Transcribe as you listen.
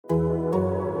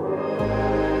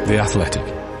The Athletic.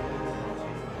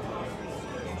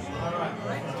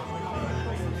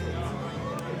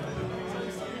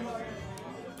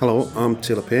 Hello, I'm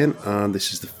Taylor Payne, and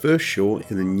this is the first show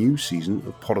in the new season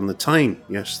of Pod on the Tyne.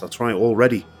 Yes, that's right,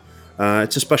 already.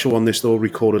 It's a special one, this though,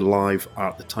 recorded live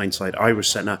at the Tyneside Irish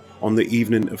Centre on the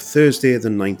evening of Thursday, the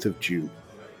 9th of June.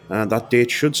 That date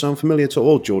should sound familiar to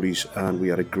all Geordies, and we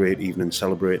had a great evening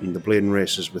celebrating the Blaydon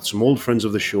races with some old friends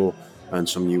of the show and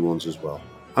some new ones as well.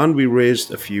 And we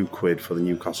raised a few quid for the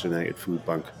Newcastle United Food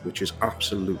Bank, which is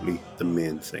absolutely the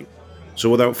main thing. So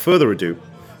without further ado,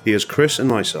 here's Chris and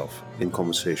myself in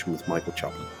conversation with Michael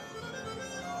Chaplin.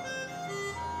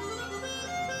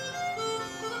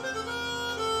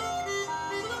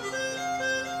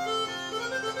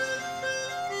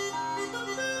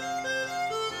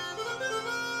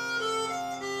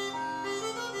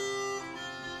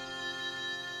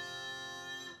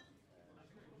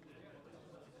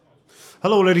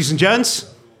 Hello, ladies and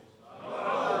gents.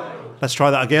 Hello. Let's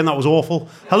try that again. That was awful.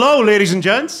 Hello, ladies and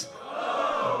gents.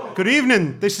 Hello. Good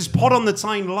evening. This is Pod on the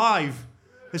Tyne live.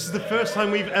 This is the first time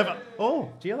we've ever...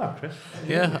 Oh, do you hear that, Chris?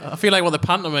 Yeah, I feel like we're the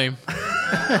pantomime.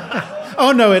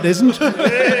 Oh, no, it isn't.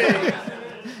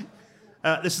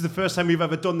 This is the first time we've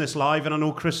ever done this live, and I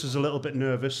know Chris is a little bit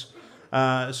nervous.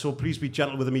 So please be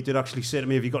gentle with him. He did actually say to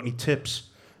me, have you got any tips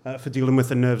for dealing with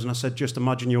the nerves? And I said, just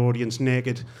imagine your audience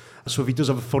naked. So if he does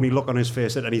have a funny look on his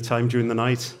face at any time during the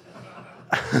night...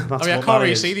 I can't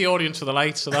really see the audience for the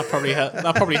light, so that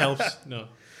probably helps. No.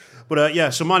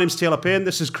 But so my name's Taylor Payne,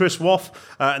 this is Chris Woff,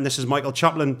 and this is Michael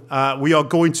Chaplin. We are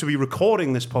going to be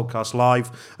recording this podcast live,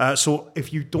 so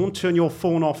if you don't turn your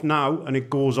phone off now and it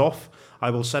goes off, I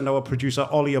will send our producer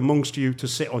Ollie amongst you to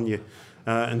sit on you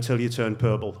until you turn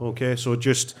purple, okay? So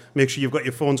just make sure you've got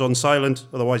your phones on silent,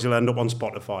 otherwise you'll end up on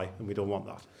Spotify, and we don't want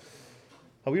that.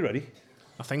 Are we ready?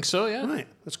 I think so, yeah. Right,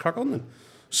 let's crack on then.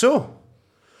 So,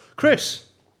 Chris,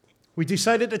 we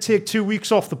decided to take 2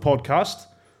 weeks off the podcast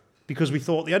because we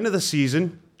thought at the end of the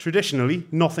season, traditionally,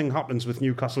 nothing happens with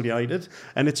Newcastle United,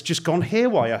 and it's just gone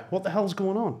haywire. What the hell's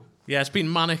going on? Yeah, it's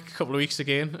been manic a couple of weeks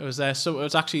again. It was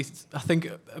actually, I think,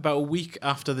 about a week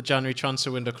after the January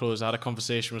transfer window closed. I had a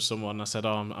conversation with someone. I said,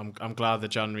 I'm glad the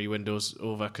January window's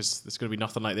over because there's going to be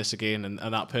nothing like this again. And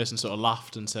that person sort of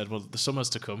laughed and said, well, the summer's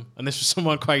to come. And this was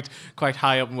someone quite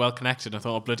high up and well connected. I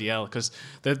thought, oh, bloody hell, because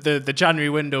the January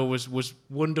window was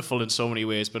wonderful in so many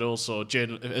ways, but also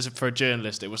for a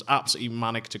journalist, it was absolutely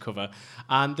manic to cover.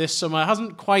 And this summer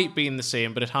hasn't quite been the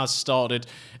same, but it has started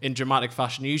in dramatic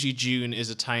fashion. Usually June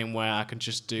is a time where I can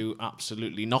just do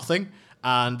absolutely nothing,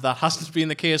 and that hasn't been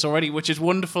the case already, which is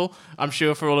wonderful, I'm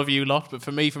sure, for all of you lot. But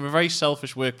for me, from a very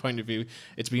selfish work point of view,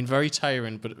 it's been very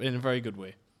tiring, but in a very good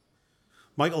way.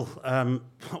 Michael,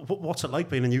 what's it like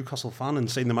being a Newcastle fan and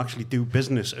seeing them actually do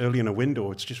business early in a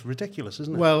window? It's just ridiculous,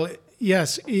 isn't it? Well,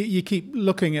 yes, you keep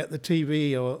looking at the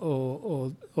TV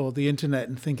or the internet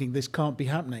and thinking this can't be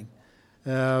happening.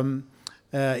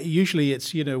 Usually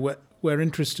it's, we're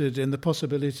interested in the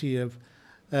possibility of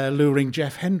luring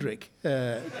Jeff Hendrick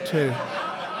to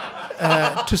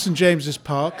St James's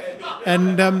Park,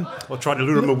 and or trying to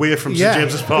lure him away from St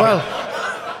James's Park. Well,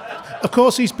 of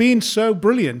course, he's been so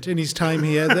brilliant in his time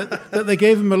here that they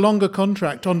gave him a longer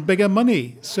contract on bigger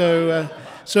money. So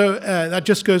that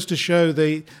just goes to show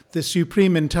the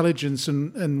supreme intelligence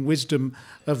and wisdom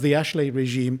of the Ashley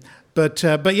regime. But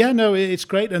yeah, no, it's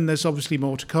great, and there's obviously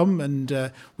more to come,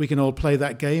 and we can all play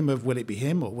that game of will it be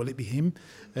him or will it be him?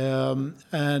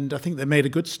 And I think they made a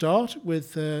good start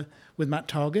with Matt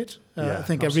Targett. I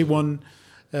think everyone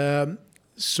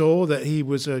saw that he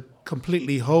was a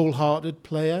completely wholehearted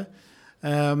player,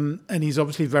 and he's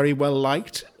obviously very well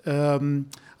liked. I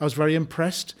was very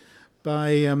impressed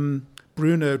by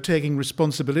Bruno taking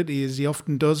responsibility, as he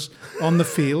often does, on the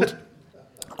field,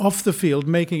 off the field,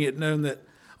 making it known that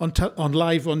on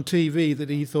live on TV that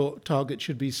he thought Targett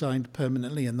should be signed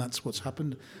permanently, and that's what's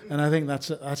happened. And I think that's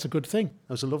a good thing.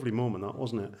 That was a lovely moment, that,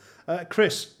 wasn't it?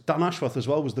 Chris, Dan Ashworth as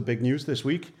well was the big news this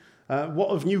week. What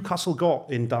have Newcastle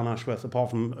got in Dan Ashworth apart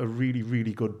from a really,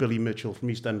 really good Billy Mitchell from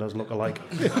EastEnders lookalike?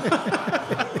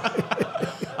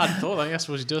 I thought that, yes,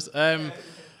 what he does.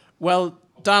 Well,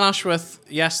 Dan Ashworth,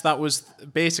 yes, that was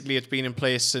basically, it's been in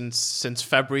place since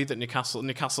February that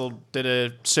Newcastle did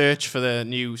a search for the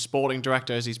new sporting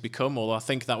director as he's become, although I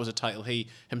think that was a title he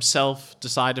himself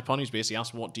decided upon. He was basically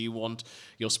asked, what do you want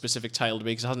your specific title to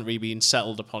be? Because it hasn't really been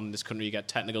settled upon in this country. You get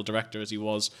technical director as he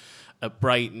was at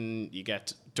Brighton, you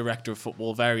get director of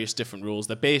football, various different roles.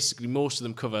 They're basically, most of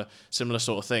them cover similar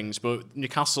sort of things, but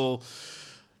Newcastle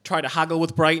tried to haggle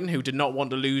with Brighton, who did not want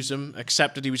to lose him,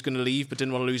 accepted he was going to leave, but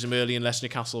didn't want to lose him early unless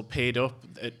Newcastle paid up.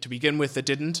 To begin with, they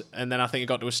didn't, and then I think it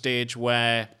got to a stage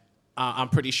where I'm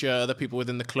pretty sure other people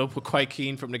within the club were quite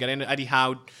keen for him to get in. Eddie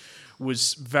Howe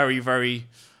was very, very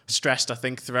stressed, I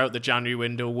think, throughout the January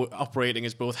window, operating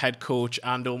as both head coach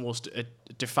and almost a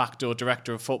de facto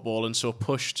director of football, and so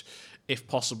pushed, if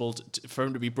possible, for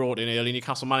him to be brought in early.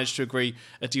 Newcastle managed to agree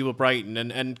a deal with Brighton,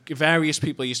 and various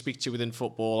people you speak to within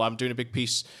football. I'm doing a big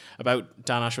piece about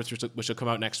Dan Ashworth, which will come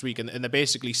out next week, and they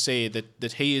basically say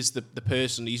that he is the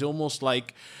person. He's almost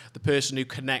like the person who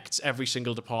connects every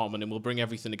single department and will bring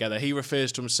everything together. He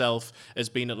refers to himself as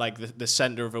being at like the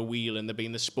centre of a wheel, and there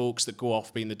being the spokes that go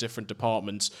off being the different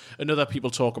departments. And other people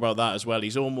talk about that as well.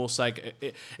 He's almost like,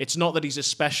 it's not that he's a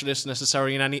specialist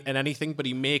necessarily in anything, but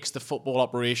he makes the football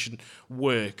operation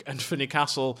work. And for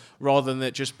Newcastle, rather than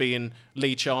it just being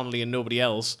Lee Charnley and nobody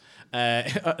else,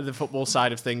 the football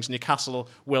side of things, Newcastle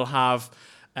will have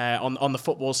on the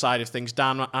football side of things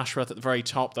Dan Ashworth at the very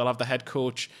top. They'll have the head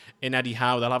coach in Eddie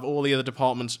Howe. They'll have all the other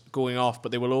departments going off,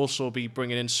 but they will also be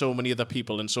bringing in so many other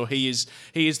people. And so he is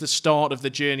the start of the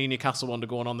journey Newcastle want to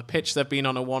go on the pitch. They've been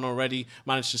on a one already,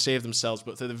 managed to save themselves,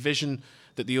 but the vision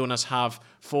that the owners have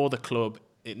for the club,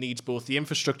 it needs both the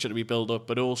infrastructure to be built up,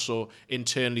 but also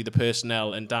internally the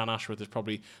personnel, and Dan Ashworth is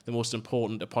probably the most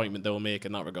important appointment they will make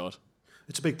in that regard.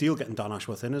 It's a big deal getting Dan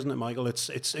Ashworth in, isn't it, Michael?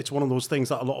 It's one of those things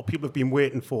that a lot of people have been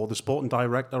waiting for, the sporting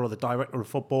director or the director of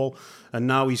football, and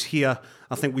now he's here.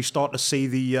 I think we start to see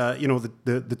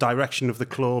the direction of the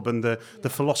club and the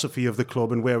philosophy of the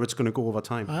club and where it's going to go over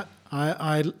time.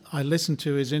 I listened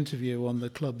to his interview on the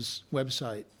club's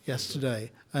website yesterday,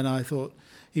 and I thought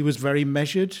he was very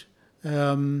measured.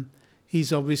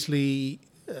 He's obviously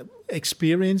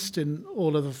experienced in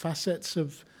all of the facets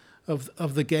of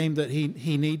the game that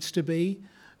he needs to be.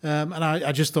 And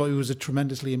I just thought he was a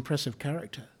tremendously impressive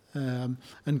character. And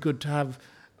good to have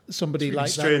somebody it's really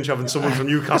like strange that. Having someone from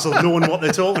Newcastle knowing what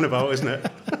they're talking about, isn't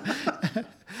it?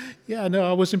 Yeah, no,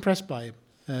 I was impressed by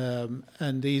him.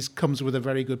 And he comes with a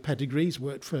very good pedigree. He's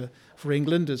worked for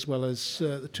England as well as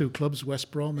the two clubs,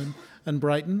 West Brom and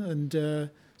Brighton. And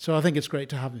so I think it's great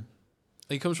to have him.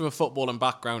 He comes from a footballing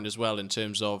background as well, in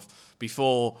terms of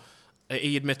before.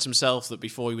 He admits himself that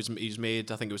before he was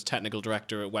made, I think it was technical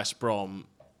director at West Brom,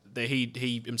 that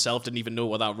he himself didn't even know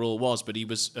what that role was, but he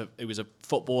was a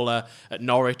footballer at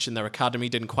Norwich in their academy,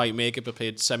 didn't quite make it, but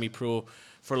played semi-pro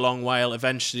for a long while.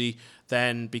 Eventually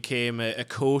then became a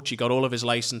coach. He got all of his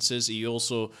licenses. He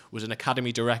also was an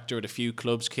academy director at a few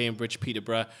clubs, Cambridge,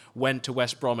 Peterborough, went to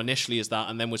West Brom initially as that,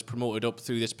 and then was promoted up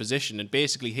through this position. And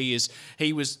basically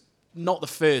he was not the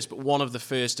first, but one of the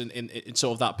first in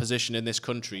sort of that position in this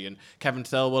country. And Kevin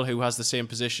Thelwell, who has the same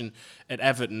position at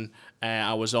Everton,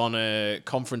 I was on a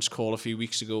conference call a few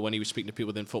weeks ago when he was speaking to people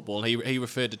within football, and he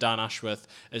referred to Dan Ashworth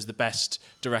as the best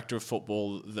director of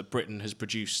football that Britain has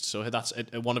produced. So that's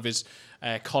one of his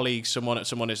colleagues, someone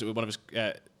is one of his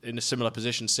in a similar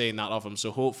position saying that of him.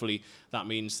 So hopefully that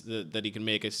means that he can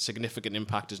make a significant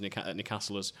impact at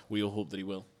Newcastle, as we all hope that he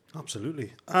will.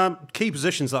 Absolutely. Key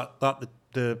positions that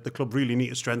the club really need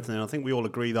to strengthen. And I think we all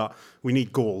agree that we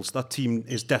need goals. That team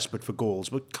is desperate for goals.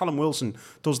 But Callum Wilson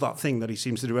does that thing that he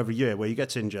seems to do every year, where he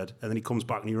gets injured and then he comes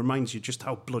back and he reminds you just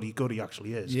how bloody good he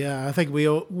actually is. Yeah, I think we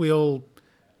all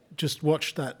just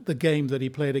watched the game that he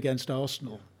played against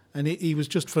Arsenal, and he was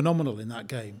just phenomenal in that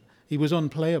game. He was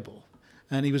unplayable,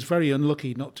 and he was very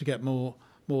unlucky not to get more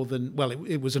than, well,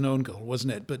 it was an own goal,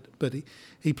 wasn't it? But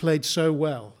he played so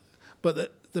well.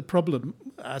 But the problem,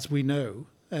 as we know,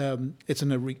 it's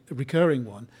a recurring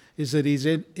one, is that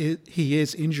he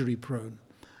is injury prone,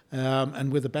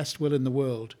 and with the best will in the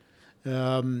world.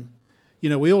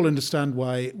 We all understand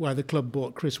why the club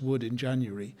bought Chris Wood in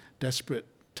January. Desperate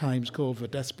times called for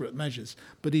desperate measures,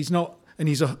 but he's not, and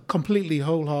he's a completely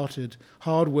wholehearted,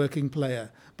 hard-working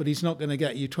player. But he's not going to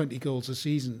get you 20 goals a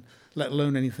season, let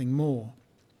alone anything more.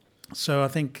 So I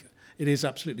think it is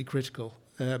absolutely critical.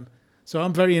 So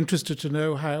I'm very interested to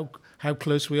know how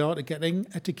close we are to getting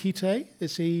Etikite.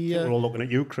 Is he? We're all looking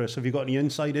at you, Chris. Have you got any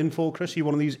inside info, Chris? Are you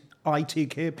one of these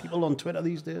ITK people on Twitter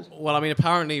these days? Well, I mean,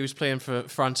 apparently he was playing for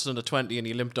France under 20 and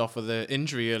he limped off with an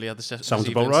injury earlier this season. Sounds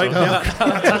about right. So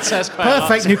that says quite a lot.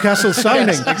 Perfect Newcastle signing.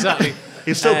 Yes, exactly.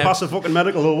 He'd still pass the fucking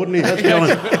medical, though, wouldn't he? Let's be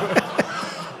honest.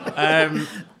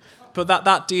 But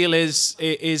that deal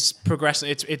is progressing.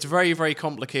 It's very, very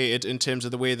complicated in terms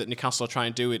of the way that Newcastle are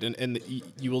trying to do it, and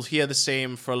you will hear the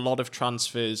same for a lot of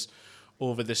transfers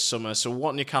over this summer. So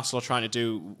what Newcastle are trying to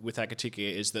do with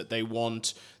Ekitike is that they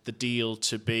want the deal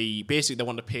to be, basically they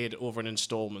want to pay it over an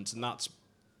instalment, and that's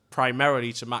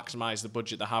primarily to maximise the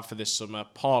budget they have for this summer,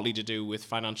 partly to do with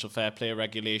financial fair play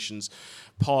regulations,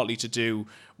 partly to do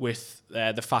with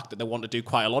the fact that they want to do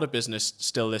quite a lot of business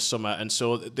still this summer. And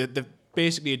so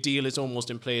basically a deal is almost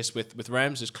in place with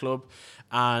Reims' club,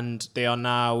 and they are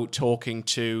now talking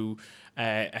to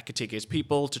Ekitike's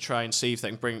people to try and see if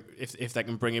they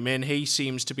can bring him in. He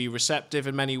seems to be receptive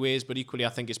in many ways, but equally I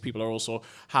think his people are also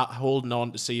holding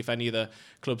on to see if any of the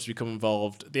clubs become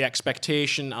involved. The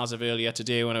expectation as of earlier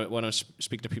today, when I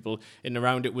speak to people in and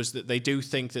around it, was that they do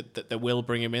think that they will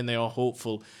bring him in. They are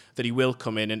hopeful that he will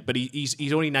come in, but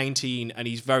he's only 19 and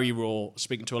he's very raw.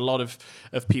 Speaking to a lot of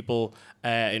people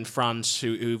in France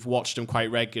who've watched him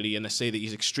quite regularly, and they say that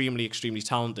he's extremely, extremely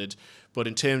talented. But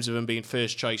in terms of him being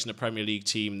first choice in a Premier League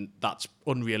team, that's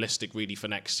unrealistic really for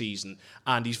next season.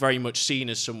 And he's very much seen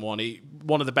as someone.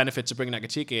 One of the benefits of bringing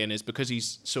Ekitike in is because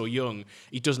he's so young,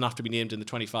 he doesn't have to be named in the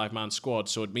 25-man squad.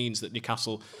 So it means that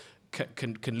Newcastle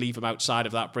can leave him outside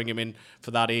of that, bring him in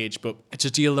for that age. But it's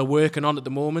a deal they're working on at the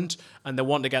moment, and they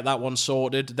want to get that one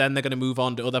sorted. Then they're going to move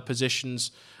on to other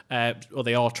positions, or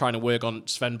they are trying to work on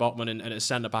Sven Botman and a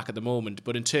centre-back at the moment.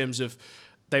 But in terms of,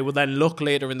 they will then look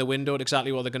later in the window at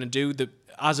exactly what they're going to do.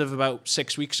 As of about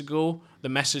 6 weeks ago, the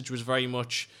message was very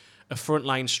much a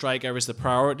frontline striker is the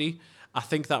priority. I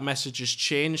think that message has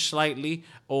changed slightly,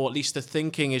 or at least the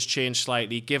thinking has changed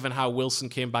slightly, given how Wilson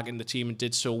came back in the team and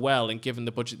did so well, and given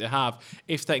the budget they have.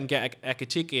 If they can get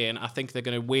Ekitike in, I think they're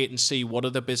going to wait and see what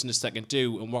other business they can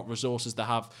do and what resources they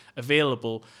have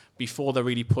available before they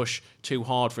really push too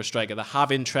hard for a striker. They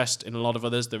have interest in a lot of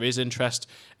others. There is interest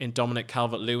in Dominic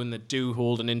Calvert-Lewin. They do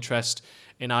hold an interest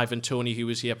in Ivan Toney, who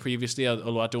was here previously,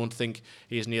 although I don't think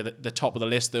he is near the top of the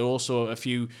list. There are also a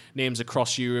few names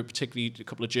across Europe, particularly a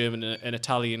couple of German and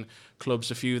Italian clubs.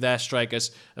 A few of their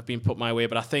strikers have been put my way,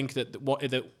 but I think that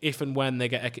if and when they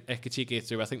get Ekitike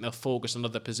through, I think they'll focus on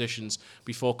other positions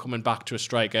before coming back to a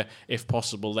striker, if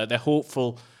possible. They're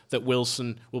hopeful that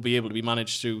Wilson will be able to be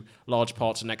managed through large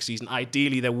parts of next season.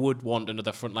 Ideally, they would want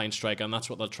another frontline striker, and that's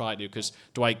what they'll try to do, because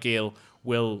Dwight Gale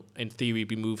will, in theory,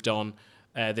 be moved on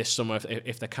this summer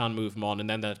if they can move him on, and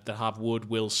then they'll have Wood,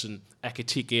 Wilson,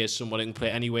 Ekitike as someone who can play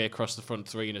anyway across the front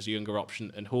three and as a younger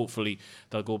option, and hopefully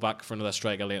they'll go back for another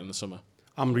striker later in the summer.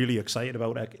 I'm really excited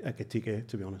about Ekitike,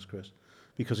 to be honest, Chris,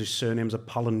 because his surname's a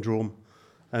palindrome.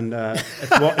 And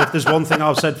if there's one thing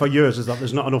I've said for years is that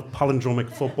there's not enough palindromic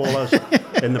footballers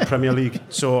in the Premier League.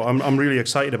 So I'm really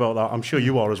excited about that. I'm sure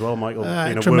you are as well, Michael.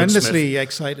 Tremendously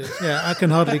excited. Yeah, I can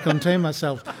hardly contain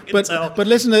myself. But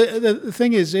listen, the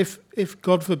thing is, if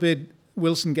God forbid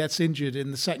Wilson gets injured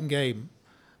in the second game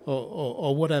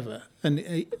or whatever, and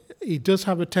he does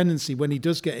have a tendency, when he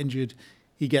does get injured,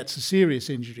 he gets a serious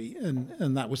injury,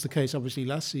 and that was the case obviously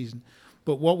last season.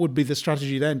 But what would be the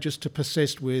strategy then? Just to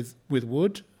persist with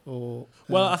Wood, or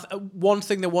well, one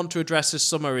thing they want to address this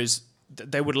summer is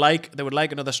they would like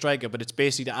another striker, but it's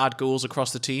basically to add goals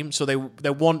across the team. So they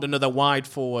want another wide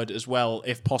forward as well,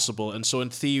 if possible. And so in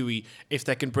theory, if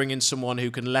they can bring in someone who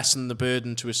can lessen the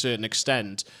burden to a certain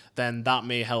extent, then that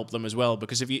may help them as well.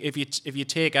 Because if you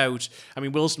take out, I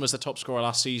mean, Wilson was the top scorer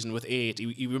last season with 8.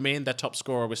 He remained their top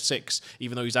scorer with 6,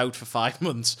 even though he's out for 5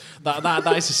 months. That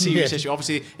is a serious issue.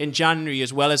 Obviously, in January,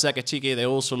 as well as Ekitike, they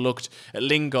also looked at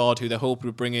Lingard, who they hope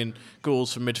would bring in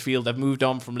goals from midfield. They've moved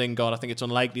on from Lingard. I think it's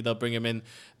unlikely they'll bring him in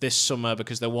this summer,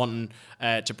 because they're wanting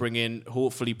to bring in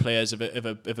hopefully players of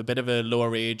a bit of a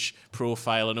lower age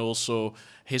profile, and also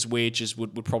his wages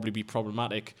would probably be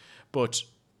problematic. But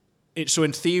so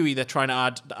in theory, they're trying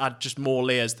to add just more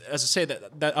layers. As I say,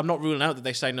 that I'm not ruling out that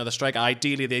they sign another striker.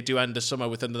 Ideally, they do end the summer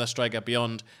with another striker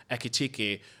beyond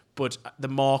Ekitike. But the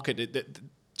market,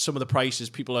 some of the prices,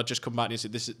 people are just come back and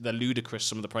say they're ludicrous,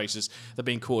 some of the prices they're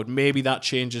being quoted. Maybe that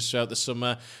changes throughout the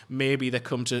summer. Maybe they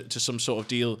come to some sort of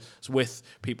deals with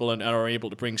people and are able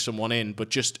to bring someone in. But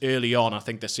just early on, I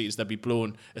think they see they'll be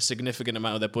blowing a significant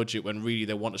amount of their budget when really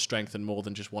they want to strengthen more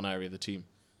than just one area of the team.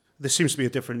 There seems to be a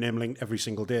different name linked every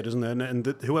single day, doesn't there? And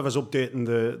whoever's updating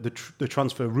the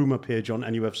transfer rumour page on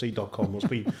NUFC.com must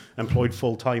be employed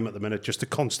full-time at the minute just to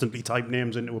constantly type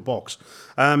names into a box.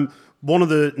 One of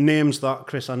the names that,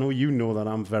 Chris, I know you know that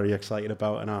I'm very excited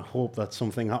about, and I hope that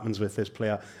something happens with this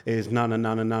player, is Nana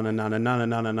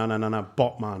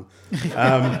Botman.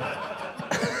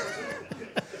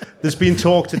 There's been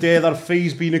talk today that a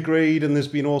fee's been agreed, and there's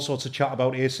been all sorts of chat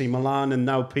about AC Milan, and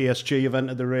now PSG have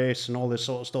entered the race and all this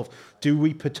sort of stuff. Do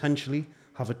we potentially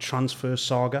have a transfer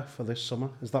saga for this summer?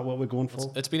 Is that what we're going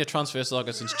for? It's been a transfer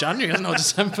saga since January, isn't it?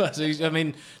 December. So, I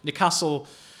mean, Newcastle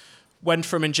went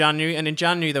from in January, and in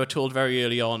January they were told very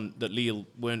early on that Lille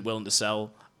weren't willing to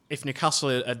sell. if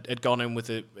Newcastle had gone in with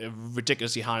a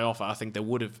ridiculously high offer, I think they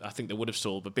would have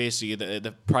sold. But basically,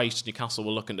 the price Newcastle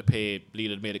were looking to pay,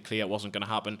 Lille had made it clear it wasn't going to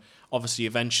happen. Obviously,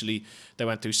 eventually, they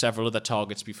went through several other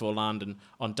targets before landing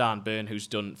on Dan Burn, who's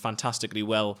done fantastically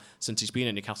well since he's been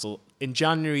at Newcastle. In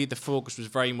January, the focus was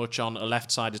very much on a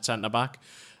left-sided centre-back.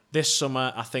 This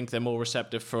summer, I think they're more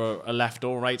receptive for a left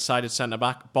or right-sided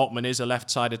centre-back. Botman is a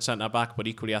left-sided centre-back, but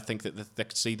equally I think that they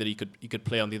could see that he could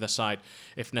play on the other side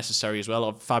if necessary as well.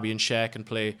 Or Fabian Schär can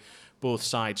play both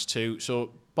sides too.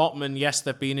 So Botman, yes,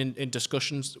 they've been in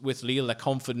discussions with Lille. They're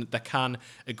confident they can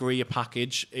agree a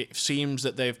package. It seems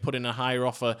that they've put in a higher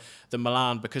offer than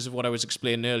Milan because of what I was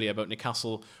explaining earlier about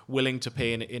Newcastle willing to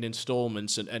pay in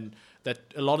instalments, and that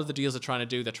a lot of the deals they're trying to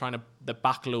do, they're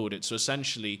backload it. So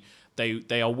essentially,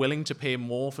 they are willing to pay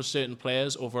more for certain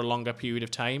players over a longer period of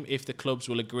time if the clubs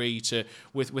will agree to.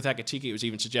 With Ekitike, it was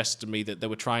even suggested to me that they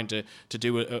were trying to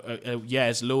do a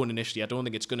year's loan initially. I don't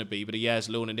think it's going to be, but a year's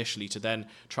loan initially to then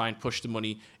try and push the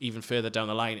money even further down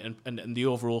the line, and the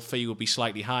overall fee would be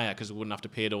slightly higher because they wouldn't have to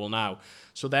pay it all now.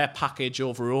 So their package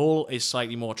overall is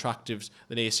slightly more attractive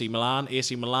than AC Milan.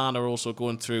 AC Milan are also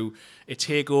going through a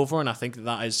takeover, and I think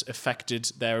that has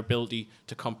affected their ability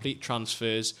to complete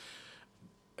transfers.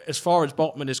 As far as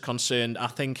Botman is concerned, I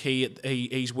think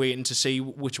he's waiting to see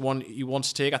which one he wants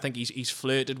to take. I think he's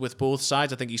flirted with both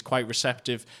sides. I think he's quite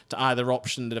receptive to either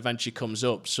option that eventually comes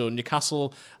up. So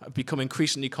Newcastle have become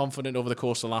increasingly confident over the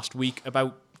course of the last week.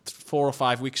 About 4 or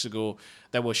 5 weeks ago,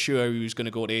 they were sure he was going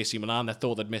to go to AC Milan. They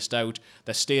thought they'd missed out.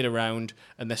 They stayed around,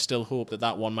 and they still hope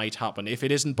that one might happen. If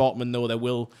it isn't Botman, though, they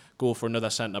will go for another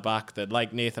centre-back. They'd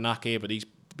like Nathan Ake, but he's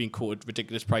been quoted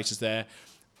ridiculous prices there.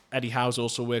 Eddie Howe's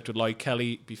also worked with Lloyd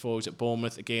Kelly before he was at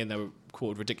Bournemouth. Again, they were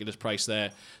quoted ridiculous price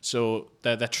there. So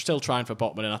they're still trying for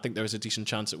Botman, and I think there is a decent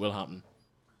chance it will happen.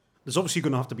 There's obviously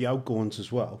going to have to be outgoings as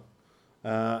well.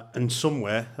 And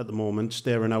somewhere at the moment,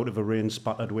 staring out of a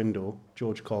rain-spattered window,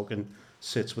 George Caulkin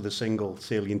sits with a single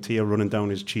salient tear running down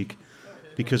his cheek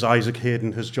because Isaac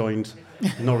Hayden has joined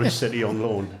Norwich City on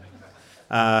loan.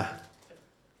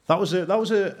 That was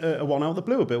a one out of the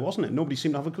blue a bit, wasn't it? Nobody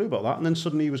seemed to have a clue about that, and then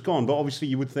suddenly he was gone. But obviously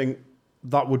you would think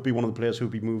that would be one of the players who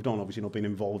would be moved on, obviously not being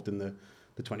involved in the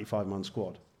 25-man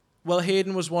squad. Well,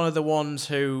 Hayden was one of the ones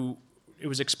who it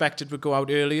was expected would go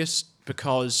out earliest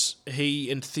because he,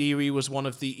 in theory, was one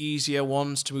of the easier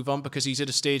ones to move on because he's at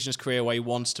a stage in his career where he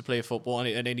wants to play football,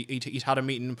 and he'd had a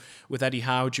meeting with Eddie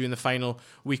Howe during the final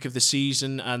week of the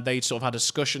season, and they'd sort of had a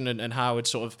discussion, and Howe had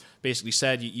sort of basically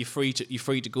said you're free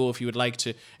to go if you would like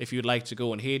to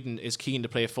go. And Hayden is keen to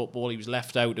play football. He was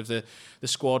left out of the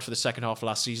squad for the second half of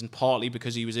last season, partly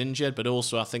because he was injured, but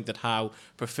also I think that Howe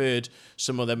preferred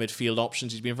some of their midfield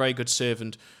options. He's been a very good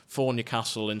servant for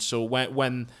Newcastle, and so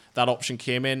when that option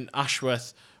came in,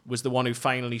 Ashworth was the one who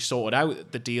finally sorted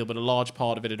out the deal, but a large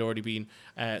part of it had already been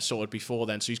sorted before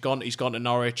then. So he's gone to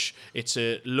Norwich. It's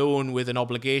a loan with an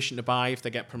obligation to buy if they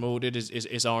get promoted,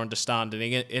 is our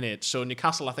understanding in it. So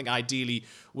Newcastle, I think, ideally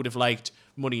would have liked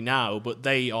money now, but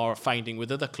they are finding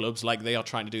with other clubs, like they are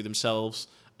trying to do themselves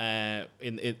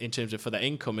in terms of for their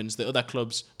incomings, that other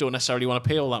clubs don't necessarily want to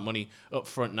pay all that money up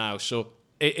front now. So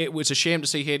it was a shame to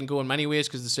see Hayden go in many ways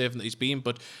because of the servant that he's been,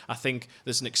 but I think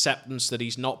there's an acceptance that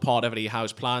he's not part of Eddie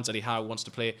Howe's plans. Eddie Howe wants to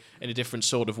play in a different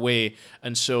sort of way,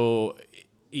 and so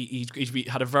he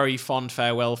had a very fond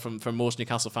farewell from most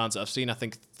Newcastle fans that I've seen. I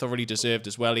think thoroughly deserved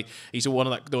as well. He's one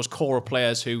of those core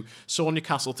players who saw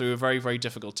Newcastle through a very, very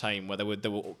difficult time where they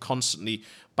were constantly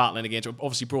battling against,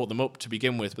 obviously brought them up to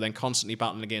begin with, but then constantly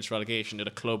battling against relegation at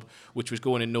a club which was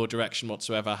going in no direction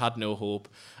whatsoever, had no hope.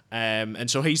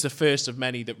 And so he's the first of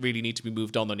many that really need to be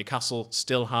moved on. The Newcastle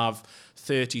still have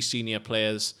 30 senior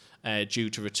players due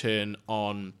to return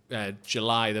on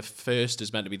July the 1st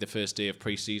is meant to be the first day of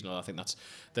pre-season. I think that's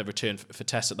the return for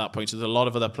tests at that point. So there's a lot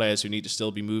of other players who need to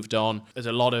still be moved on. There's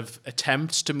a lot of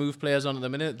attempts to move players on at the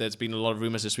minute. There's been a lot of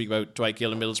rumours this week about Dwight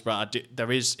Gill and Middlesbrough.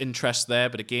 There is interest there,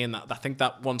 but again, I think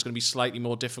that one's going to be slightly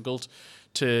more difficult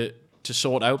to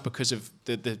sort out because of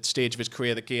the stage of his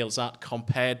career that Gale's at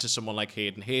compared to someone like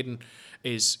Hayden. Hayden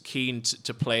is keen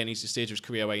to play and he's at the stage of his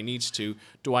career where he needs to.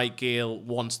 Dwight Gale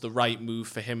wants the right move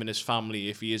for him and his family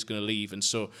if he is going to leave. And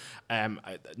so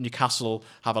Newcastle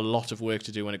have a lot of work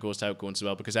to do when it goes to outgoings as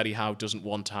well because Eddie Howe doesn't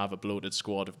want to have a bloated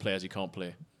squad of players he can't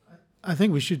play. I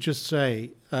think we should just say,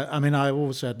 I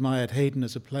always admired Hayden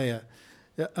as a player,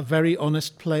 a very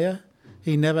honest player.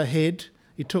 He never hid.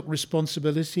 He took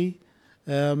responsibility.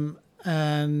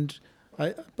 And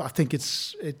I think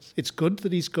it's good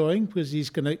that he's going because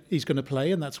he's gonna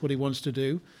play and that's what he wants to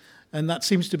do, and that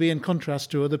seems to be in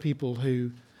contrast to other people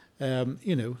who,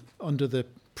 under the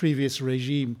previous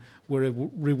regime were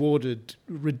rewarded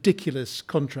ridiculous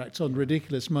contracts on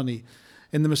ridiculous money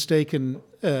in the mistaken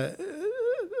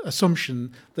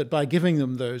assumption that by giving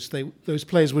them those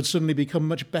players would suddenly become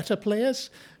much better players,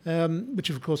 which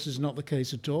of course is not the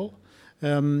case at all.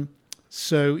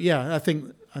 So yeah, I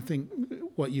think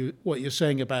what you're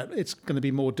saying about it's going to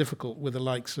be more difficult with the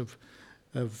likes of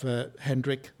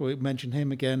Hendrick. We mentioned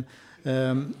him again.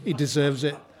 He deserves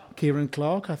it. Kieran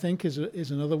Clark, I think,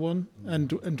 is another one, and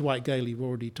Dwight Gale we've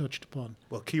already touched upon.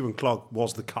 Well, Kieran Clark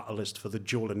was the catalyst for the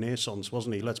Joe Renaissance,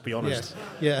 wasn't he? Let's be honest.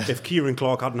 Yes. Yeah. If Kieran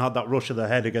Clark hadn't had that rush of the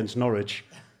head against Norwich,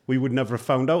 we would never have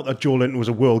found out that Joe Linton was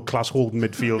a world-class holding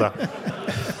midfielder.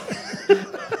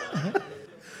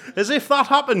 As if that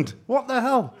happened. What the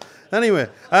hell? Anyway.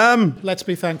 Let's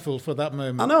be thankful for that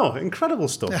moment. I know, incredible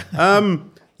stuff.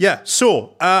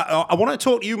 So I want to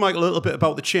talk to you, Michael, a little bit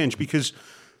about the change, because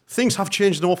things have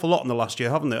changed an awful lot in the last year,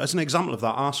 haven't they? As an example of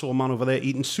that, I saw a man over there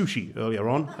eating sushi earlier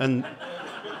on, and...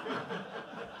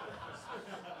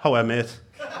 How mate?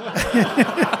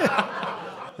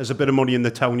 There's a bit of money in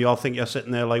the town, you'll think you're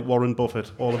sitting there like Warren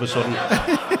Buffett all of a sudden.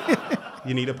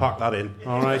 You need to pack that in,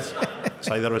 all right? It's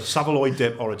either a Savoy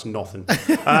dip or it's nothing.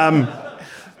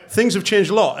 Things have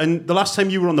changed a lot, and the last time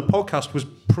you were on the podcast was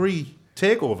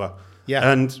pre-takeover. Yeah.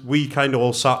 And we kind of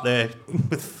all sat there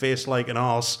with face like an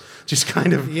arse, just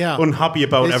kind of unhappy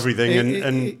about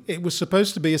everything. It was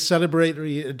supposed to be a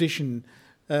celebratory edition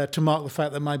to mark the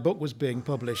fact that my book was being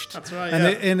published. That's right,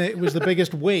 and it was the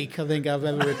biggest wake I think I've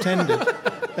ever attended.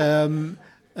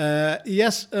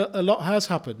 Yes, a lot has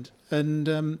happened,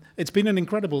 and it's been an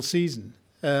incredible season.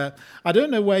 I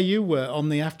don't know where you were on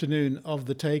the afternoon of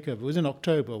the takeover. It was in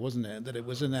October, wasn't it, that it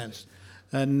was announced?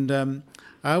 And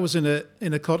I was in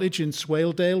a cottage in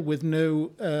Swaledale with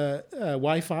no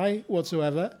Wi-Fi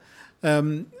whatsoever.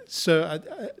 So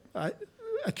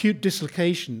acute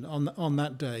dislocation on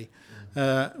that day,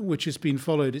 which has been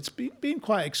followed. It's been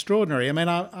quite extraordinary. I mean,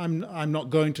 I'm not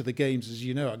going to the games, as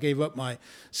you know. I gave up my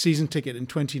season ticket in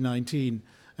 2019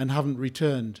 and haven't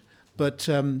returned. But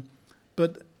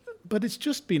it's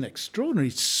just been extraordinary.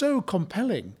 It's so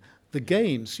compelling, the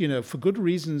games, for good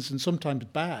reasons and sometimes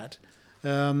bad.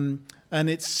 And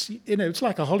it's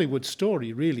like a Hollywood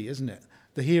story, really, isn't it?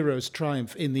 The hero's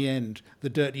triumph in the end, the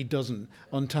dirty dozen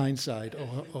on Tyneside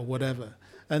or whatever.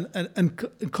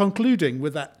 And concluding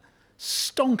with that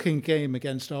stonking game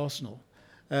against Arsenal.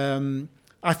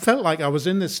 I felt like I was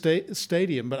in the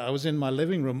stadium, but I was in my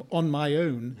living room on my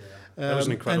own. Yeah. That was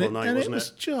an incredible night, wasn't it? And it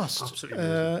was just...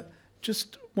 Absolutely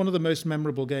just one of the most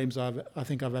memorable games I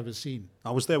think I've ever seen. I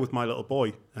was there with my little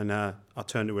boy, and I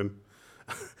turned to him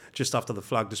just after the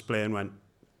flag display and went,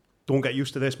 "Don't get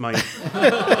used to this, mate."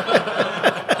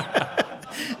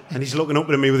 And he's looking up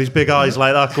at me with his big eyes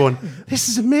like that, going, "This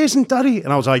is amazing, Daddy."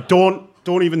 And I was like, Don't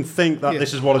even think that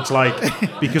this is what it's like,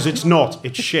 because it's not.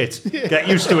 It's shit. Get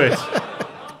used to it.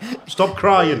 Stop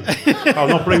crying. I'll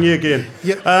not bring you again.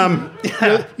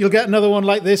 You'll get another one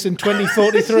like this in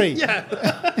 2043.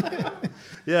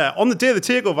 Yeah, on the day of the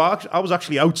takeover, I was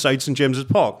actually outside St James's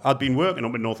Park. I'd been working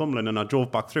up in Northumberland, and I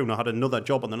drove back through, and I had another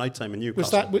job on the night time in Newcastle. Was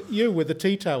that you with the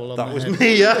tea towel on That the was head?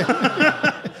 me,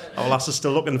 yeah. Our lass is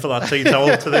still looking for that tea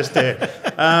towel to this day.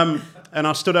 And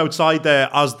I stood outside there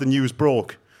as the news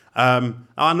broke.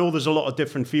 I know there's a lot of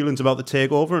different feelings about the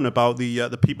takeover and about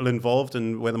the people involved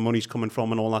and where the money's coming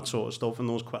from and all that sort of stuff, and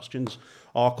those questions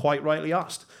are quite rightly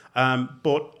asked.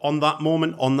 But on that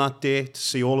moment, on that day, to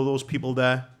see all of those people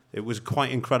there, it was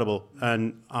quite incredible.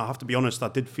 And I have to be honest, I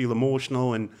did feel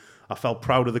emotional, and I felt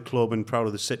proud of the club and proud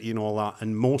of the city and all that.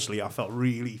 And mostly I felt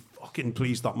really fucking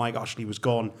pleased that Mike Ashley was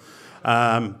gone,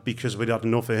 because we'd had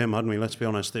enough of him, hadn't we? Let's be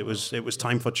honest. It was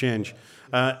time for change.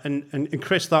 And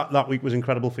Chris, that week was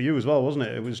incredible for you as well, wasn't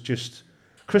it? It was just...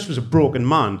 Chris was a broken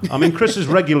man. I mean, Chris is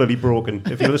regularly broken,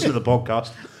 if you listen to the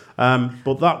podcast.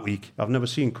 But that week, I've never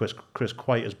seen Chris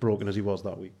quite as broken as he was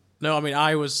that week. No, I mean,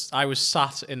 I was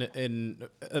sat in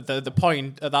at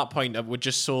that point we'd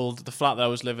just sold the flat that I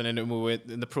was living in, and we were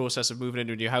in the process of moving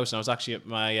into a new house, and I was actually at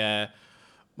my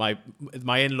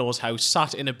in-laws' house,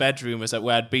 sat in a bedroom as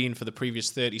where I'd been for the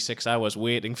previous 36 hours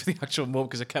waiting for the actual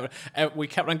moment, because we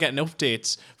kept on getting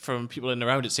updates from people in and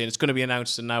around it saying it's going to be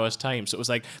announced in an hour's time. So it was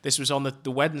like, this was on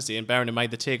the Wednesday, and bearing in mind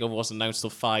the takeover wasn't announced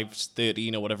till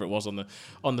 5:13 or whatever it was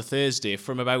on the Thursday.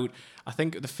 From about, I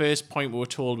think the first point we were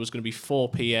told was going to be 4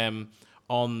 p.m.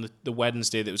 on the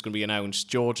Wednesday that it was going to be announced.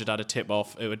 George had a tip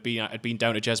off. It had been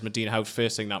down to Jez Medina House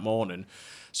first thing that morning.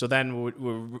 So then we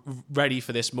were ready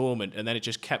for this moment, and then it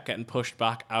just kept getting pushed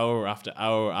back hour after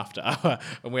hour after hour,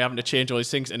 and we're having to change all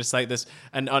these things. And it's like this.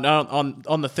 And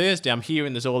on the Thursday, I'm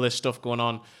hearing there's all this stuff going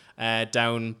on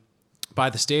down by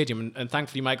the stadium, and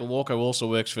thankfully Michael Walker, who also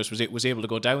works for us, was able to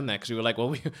go down there, because we were like,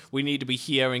 well, we need to be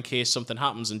here in case something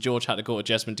happens, and George had to go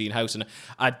to Jesmond Dean House. And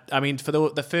I mean, for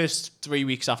the first 3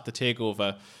 weeks after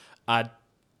takeover,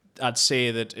 I'd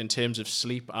say that in terms of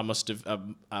sleep, I must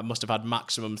have had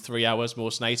maximum 3 hours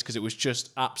most nights, because it was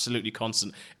just absolutely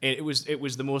constant. It was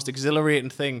the most exhilarating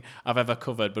thing I've ever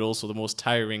covered, but also the most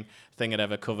tiring thing I'd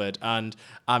ever covered. And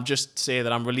I'm just saying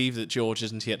that I'm relieved that George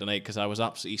isn't here tonight, because I was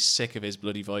absolutely sick of his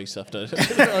bloody voice after our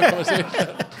conversation.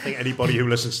 I think anybody who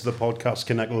listens to the podcast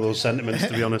can echo those sentiments,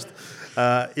 to be honest.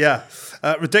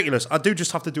 Ridiculous. I do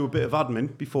just have to do a bit of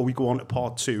admin before we go on to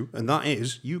part 2, and that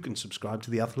is you can subscribe to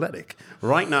The Athletic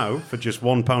right now for just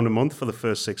 £1 a month for the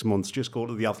first 6 months. Just go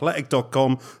to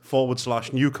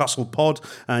theathletic.com/Newcastle pod,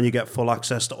 and you get full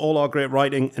access to all our great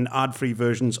writing and ad-free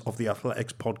versions of The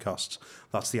Athletic's podcasts.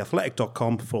 That's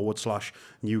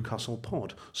theathletic.com/Newcastle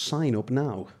pod. Sign up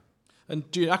now.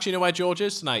 And do you actually know where George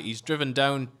is tonight? He's driven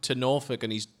down to Norfolk,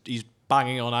 and he's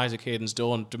banging on Isaac Hayden's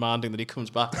door and demanding that he comes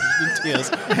back. He's in tears.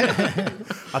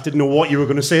 I didn't know what you were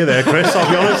going to say there, Chris, I'll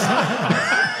be honest.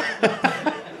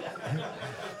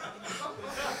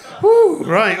 Woo,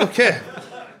 right, okay.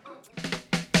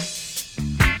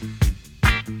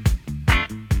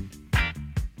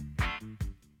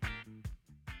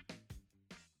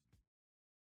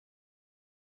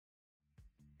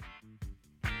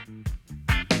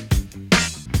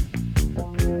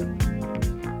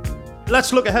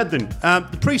 Let's look ahead then.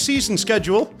 The pre-season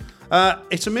schedule,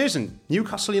 it's amazing.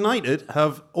 Newcastle United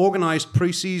have organised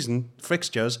pre-season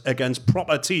fixtures against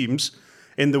proper teams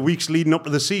in the weeks leading up to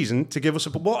the season to give us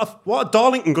what are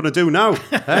Darlington going to do now?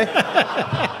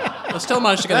 They've still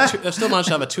managed to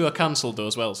have a tour cancelled though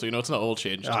as well, so it's not all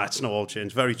changed. It's not all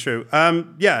changed. Very true.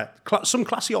 Some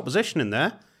classy opposition in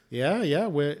there. Yeah,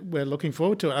 we're looking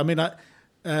forward to it. I mean,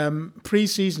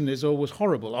 pre-season is always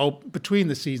horrible. Or between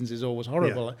the seasons is always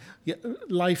horrible. Yeah.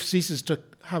 Life ceases to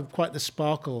have quite the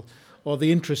sparkle or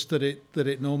the interest that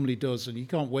it normally does, and you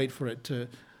can't wait for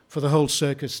the whole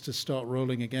circus to start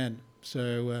rolling again.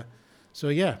 So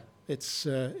yeah, it's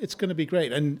going to be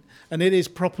great, and it is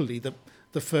properly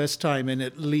the first time in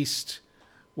at least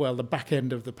the back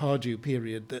end of the Pardew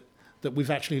period that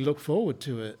we've actually looked forward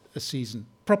to a season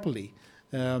properly,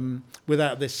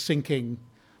 without this sinking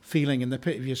feeling in the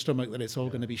pit of your stomach that it's all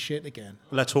going to be shit again.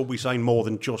 Let's hope we sign more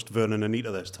than just Vernon Anita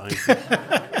this time.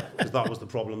 Because that was the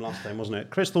problem last time, wasn't it?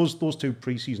 Chris, those two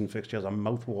pre-season fixtures are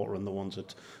mouthwatering, the ones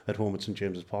at home at St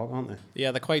James's Park, aren't they?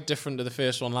 Yeah, they're quite different to the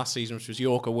first one last season, which was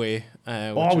York away.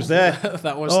 I was there.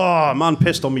 Oh, a man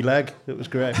pissed on me leg. It was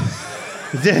great.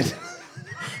 He did.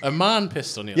 A man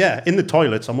pissed on you? Yeah, in the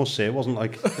toilets, I must say. It wasn't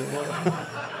like...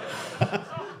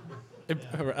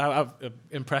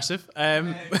 Impressive.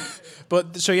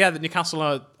 But so the Newcastle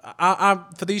are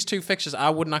for these two fixtures, I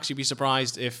wouldn't actually be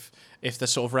surprised if the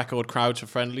sort of record crowds are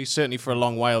friendly, certainly for a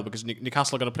long while, because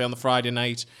Newcastle are going to play on the Friday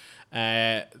night,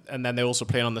 and then they're also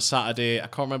playing on the Saturday. I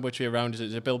can't remember which way around.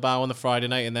 Is it Bilbao on the Friday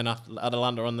night and then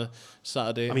Atalanta on the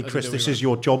Saturday? I mean, Chris, this is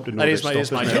your job to know this stuff,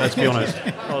 isn't it? Let's be honest.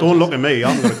 Don't look at me,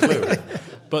 I haven't got a clue.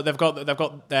 But they've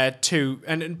got two,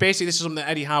 and basically this is something that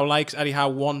Eddie Howe likes. Eddie Howe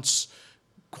wants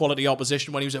quality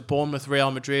opposition. When he was at Bournemouth, Real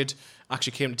Madrid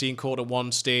actually came to Dean Court at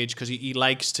one stage because he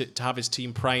likes to have his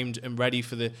team primed and ready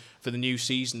for the new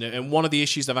season. And one of the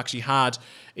issues they've actually had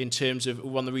in terms of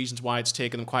one of the reasons why it's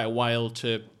taken them quite a while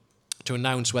to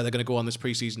announce where they're going to go on this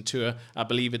pre-season tour, I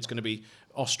believe it's going to be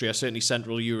Austria, certainly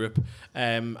Central Europe,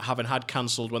 having had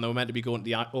cancelled when they were meant to be going to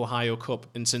the Ohio Cup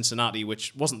in Cincinnati,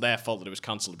 which wasn't their fault that it was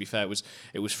cancelled, to be fair.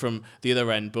 It was from the other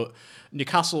end. But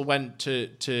Newcastle went to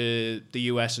the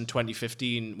US in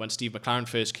 2015 when Steve McLaren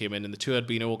first came in, and the tour had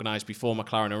been organised before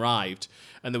McLaren arrived.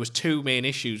 And there was two main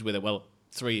issues with it. Well,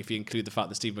 three if you include the fact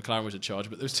that Steve McLaren was in charge,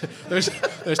 but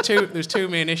there's two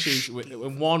main issues.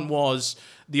 One was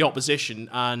the opposition,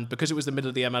 and because it was the middle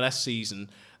of the MLS season,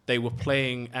 they were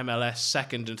playing MLS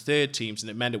second and third teams,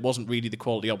 and it meant it wasn't really the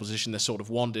quality opposition they sort of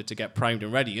wanted to get primed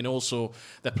and ready. And also,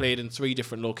 they played in 3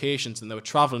 different locations, and they were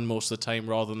travelling most of the time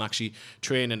rather than actually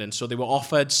training. And so they were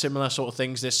offered similar sort of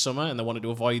things this summer, and they wanted to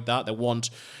avoid that.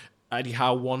 Eddie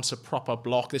Howe wants a proper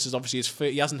block. This is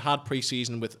obviously he hasn't had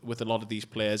pre-season with a lot of these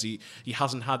players. He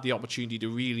hasn't had the opportunity to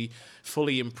really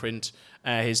fully imprint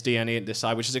his DNA into this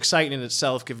side, which is exciting in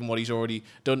itself, given what he's already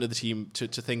done to the team, to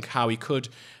think how he could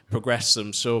progress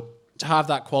them. So to have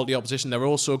that quality opposition. They're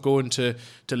also going to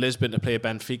Lisbon to play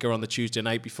Benfica on the Tuesday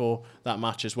night before that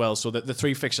match as well. So the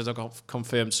 3 fixtures I've got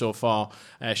confirmed so far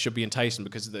should be enticing,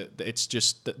 because it's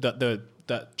just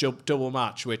that double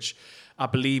match, which I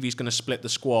believe he's going to split the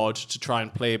squad to try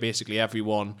and play basically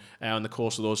everyone in the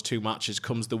course of those 2 matches,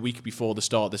 comes the week before the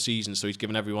start of the season. So he's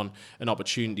given everyone an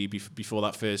opportunity before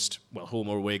that first home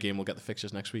or away game. We'll get the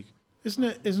fixtures next week.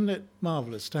 Isn't it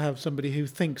marvellous to have somebody who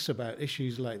thinks about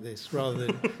issues like this rather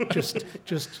than just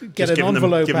get an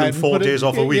envelope give out them 4 days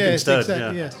off a week instead.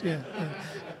 Exactly, Yeah.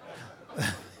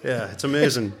 Yes. Yeah, it's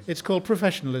amazing. It's called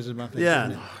professionalism, I think. Yeah,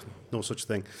 isn't it? no such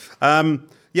thing.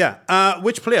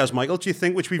 Which players, Michael, do you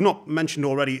think, which we've not mentioned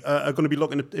already, are going to be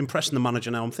looking at impressing the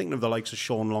manager now? I'm thinking of the likes of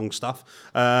Sean Longstaff.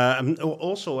 And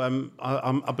also,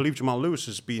 I believe Jamal Lewis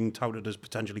has been touted as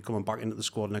potentially coming back into the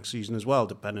squad next season as well,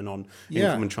 depending on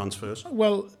incoming transfers.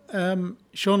 Well,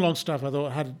 Sean Longstaff, I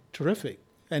thought, had a terrific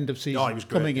end of season he was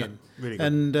great, coming in. Really good.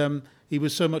 And he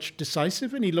was so much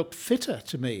decisive, and he looked fitter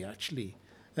to me, actually.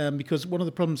 Because one of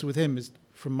the problems with him is,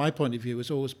 from my point of view,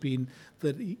 has always been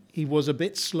that he was a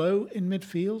bit slow in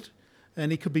midfield,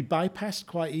 and he could be bypassed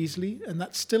quite easily, and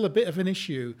that's still a bit of an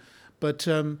issue. But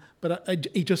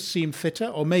he just seemed fitter,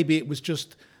 or maybe it was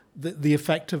just the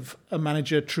effect of a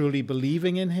manager truly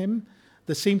believing in him.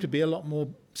 There seemed to be a lot more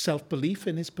self-belief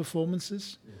in his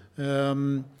performances,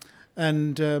 and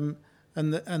the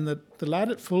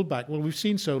lad at fullback. Well, we've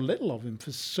seen so little of him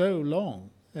for so long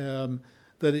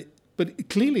But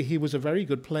clearly he was a very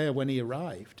good player when he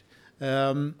arrived.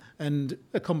 And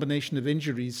a combination of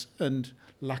injuries and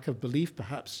lack of belief,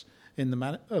 perhaps, in the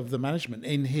management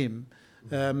in him,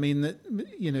 mean that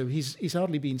he's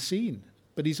hardly been seen.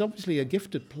 But he's obviously a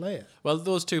gifted player. Well,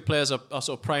 those 2 players are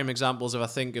sort of prime examples of, I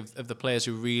think, of the players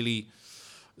who really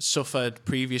suffered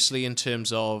previously in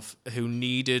terms of who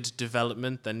needed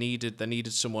development. They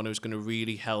needed someone who's going to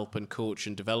really help and coach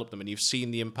and develop them. And you've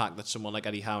seen the impact that someone like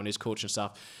Eddie Howe and his coaching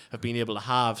staff have been able to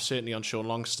have, certainly on Sean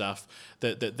Longstaff,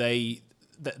 that's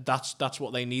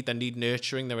what they need. They need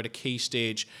nurturing. They're at a key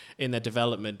stage in their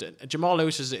development. Jamal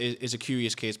Lewis is a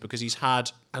curious case because he's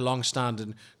had a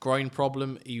long-standing groin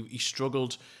problem. He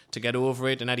struggled to get over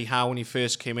it. And Eddie Howe, when he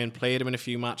first came in, played him in a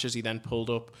few matches. He then pulled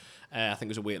up. I think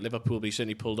it was away at Liverpool, but he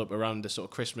certainly pulled up around the sort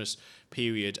of Christmas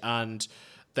period. And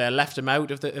they left him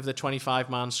out of the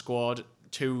 25-man squad.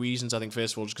 2 reasons, I think.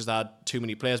 First of all, just because they had too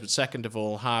many players. But second of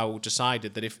all, Howe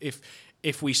decided that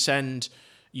if we send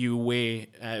you away,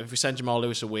 if we send Jamal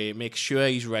Lewis away, make sure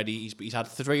he's ready. He's had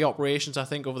 3 operations, I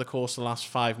think, over the course of the last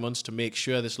 5 months to make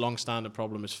sure this long-standing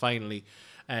problem is finally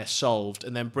solved,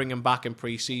 and then bring him back in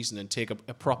pre-season and take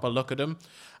a proper look at him.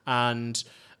 And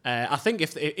I think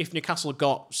if Newcastle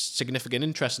got significant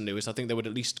interest in Lewis, I think they would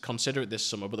at least consider it this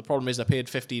summer. But the problem is they paid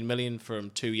 15 million for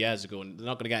him 2 years ago, and they're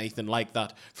not going to get anything like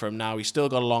that for him now. He's still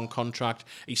got a long contract.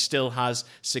 He still has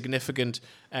significant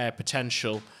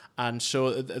potential. And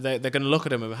so they're going to look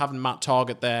at him. And having Matt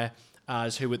Targett there,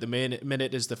 as who at the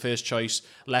minute is the first choice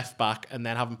left back, and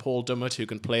then having Paul Dummett, who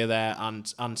can play there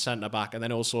and centre back, and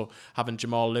then also having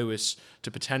Jamal Lewis to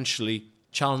potentially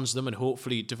challenge them and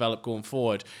hopefully develop going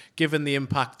forward. Given the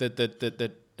impact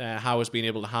that Howe has been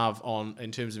able to have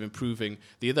in terms of improving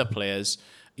the other players,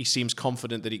 he seems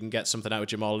confident that he can get something out of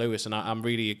Jamal Lewis, and I'm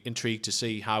really intrigued to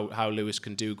see how Lewis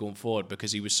can do going forward,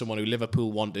 because he was someone who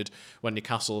Liverpool wanted when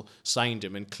Newcastle signed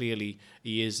him, and clearly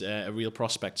he is a real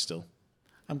prospect still.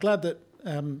 I'm glad that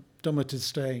Dummett is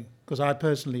staying, because I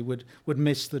personally would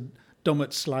miss the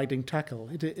Dummett sliding tackle.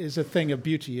 It is a thing of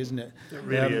beauty, isn't it? It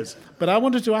really is. But I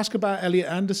wanted to ask about Elliot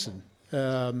Anderson,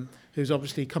 who's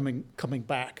obviously coming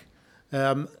back.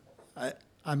 I'm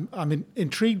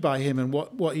intrigued by him and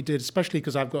what he did, especially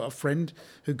because I've got a friend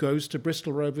who goes to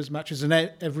Bristol Rovers matches, and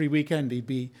every weekend he'd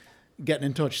be getting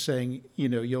in touch saying,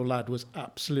 your lad was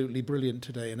absolutely brilliant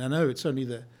today. And I know it's only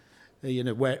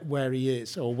where he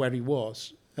is or where he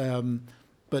was,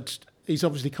 but he's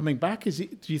obviously coming back. Do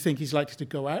you think he's likely to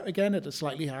go out again at a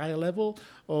slightly higher level,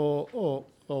 or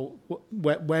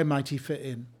where might he fit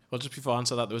in? Well, just before I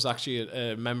answer that, there was actually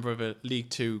a member of a League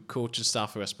Two coaching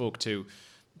staff who I spoke to,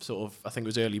 I think it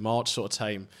was early March sort of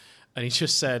time, and he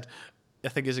just said, I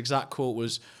think his exact quote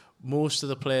was, "Most of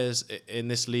the players in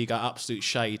this league are absolute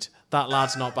shite. That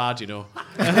lad's not bad,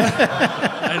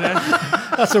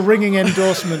 That's a ringing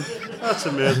endorsement. That's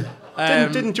amazing.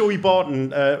 Didn't Joey Barton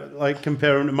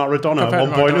compare him to Maradona at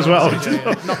one point as well?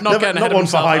 Not one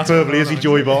for hyperbole, is he,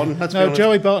 Joey Barton? No,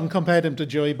 Joey Barton compared him to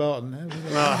Joey Barton.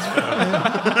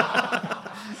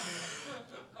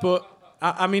 But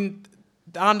I mean,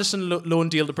 the Anderson loan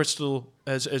deal to Bristol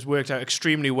has worked out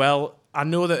extremely well. I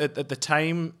know that at the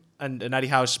time, and Eddie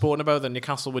Howe's spoken about, that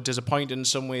Newcastle were disappointed in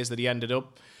some ways that he ended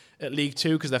up at League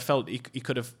Two because they felt he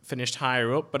could have finished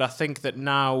higher up. But I think that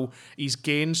now he's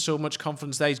gained so much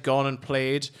confidence there. He's gone and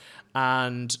played,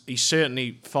 and he's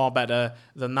certainly far better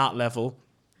than that level.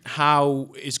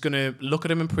 Howe is going to look at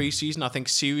him in pre-season. I think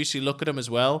seriously look at him as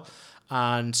well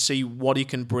and see what he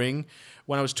can bring.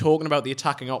 When I was talking about the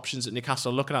attacking options that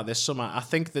Newcastle are looking at this summer, I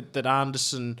think that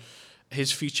Anderson,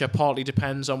 his future partly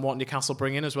depends on what Newcastle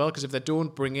bring in as well, because if they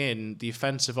don't bring in the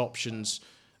offensive options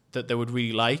that they would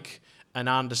really like, and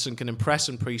Anderson can impress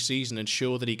in pre-season and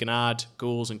show that he can add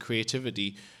goals and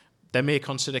creativity, they may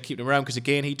consider keeping him around, because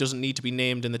again, he doesn't need to be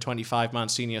named in the 25-man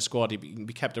senior squad. He can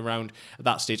be kept around at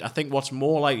that stage. I think what's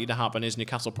more likely to happen is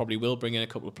Newcastle probably will bring in a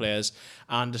couple of players.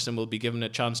 Anderson will be given a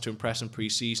chance to impress in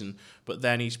pre-season, but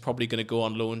then he's probably going to go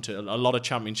on loan to a lot of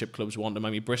Championship clubs want him. I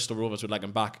mean, Bristol Rovers would like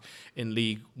him back in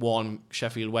League One.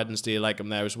 Sheffield Wednesday like him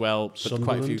there as well. But Sunderland.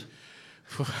 quite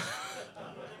a few.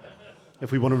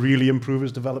 If we want to really improve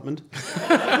his development.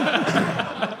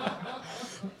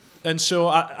 And so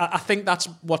I think that's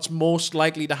what's most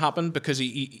likely to happen, because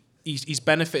he's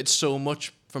benefited so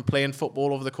much from playing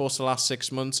football over the course of the last 6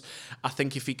 months. I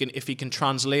think if he can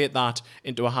translate that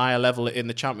into a higher level in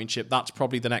the Championship, that's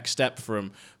probably the next step for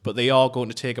him. But they are going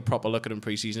to take a proper look at him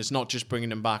pre-season. It's not just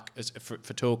bringing him back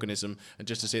for tokenism, and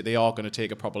just to say they are going to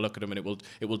take a proper look at him, and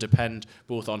it will depend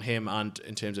both on him and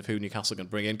in terms of who Newcastle can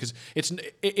bring in. Because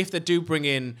if they do bring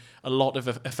in a lot of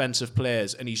offensive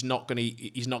players and he's not going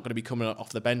to be coming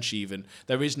off the bench even,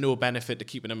 there is no benefit to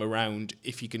keeping him around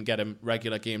if you can get him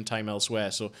regular game time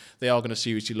elsewhere. So they are going to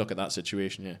seriously look at that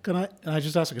situation. Yeah. Can I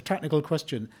just ask a technical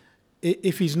question?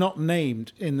 If he's not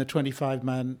named in the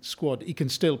 25-man squad, he can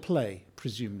still play,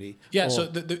 presumably. Yeah.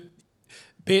 So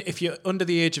if you're under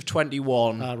the age of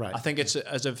 21, right. I think it's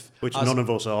None of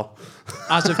us are.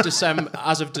 as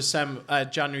of December,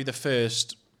 January the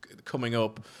 1st coming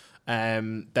up.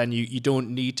 Then you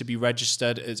don't need to be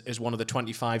registered as one of the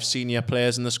 25 senior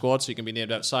players in the squad, so you can be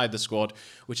named outside the squad,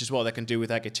 which is what they can do with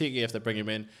Ekitike if they bring him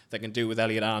in. They can do with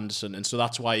Elliot Anderson, and so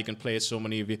that's why you can play so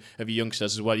many of your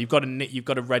youngsters as well. You've got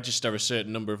to register a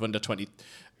certain number of under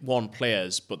 21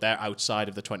 players, but they're outside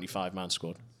of the 25-man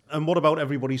squad. And what about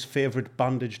everybody's favourite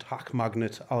bandaged hack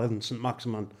magnet, Alan St.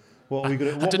 Maximin? What are we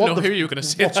going to? I didn't know who you were going to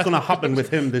say. What's going to happen with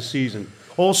him this season?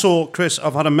 Also, Chris,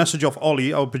 I've had a message off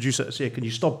Ollie, our producer, to say, can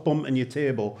you stop bumping your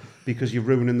table because you're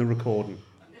ruining the recording?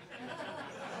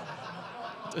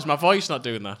 Is my voice not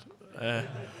doing that?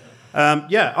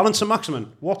 Alan St.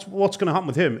 Maximin, what's going to happen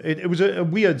with him? It was a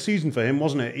weird season for him,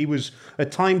 wasn't it? He was,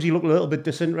 at times he looked a little bit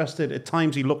disinterested, at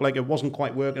times he looked like it wasn't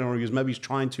quite working, or he's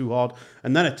trying too hard,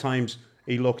 and then at times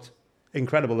he looked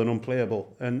incredible and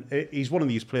unplayable. And he's one of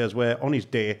these players where on his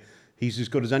day he's as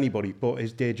good as anybody, but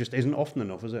his day just isn't often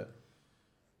enough, is it?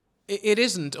 It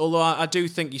isn't, although I do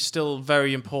think he's still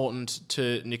very important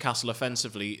to Newcastle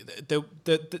offensively.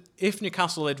 If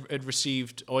Newcastle had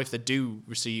received, or if they do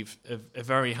receive, a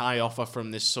very high offer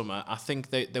from this summer, I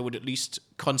think they would at least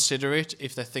consider it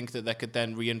if they think that they could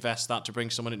then reinvest that to bring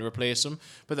someone in to replace him.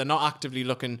 But they're not actively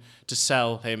looking to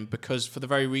sell him, because for the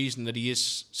very reason that he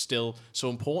is still so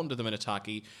important to them in attack.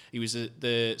 He was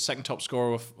the second top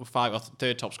scorer with 5, or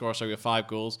third top scorer, with 5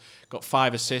 goals, got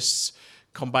 5 assists.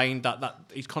 Combined, that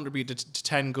he's contributed to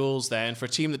 10 goals there, and for a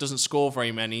team that doesn't score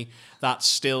very many, that's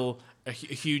still a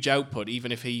huge output,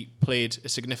 even if he played a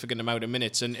significant amount of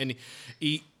minutes. And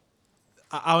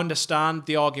I understand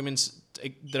the arguments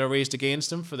that are raised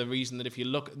against him, for the reason that if you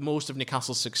look, most of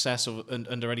Newcastle's success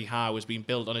under Eddie Howe has been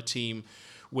built on a team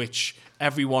which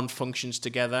everyone functions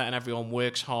together and everyone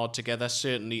works hard together,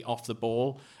 certainly off the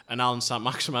ball. And Alan St.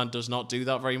 Maximin does not do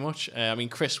that very much.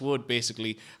 Chris Wood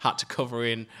basically had to cover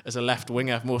in as a left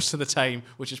winger most of the time,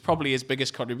 which is probably his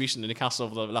biggest contribution to Newcastle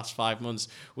over the last 5 months,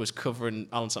 was covering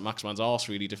Alan St. Maximin's arse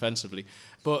really defensively.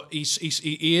 But he's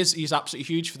absolutely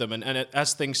huge for them. And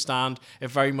as things stand, it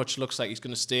very much looks like he's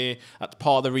going to stay. That's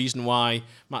part of the reason why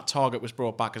Matt Targett was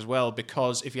brought back as well,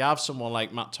 because if you have someone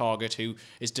like Matt Targett, who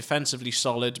is defensively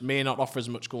solid, may not offer as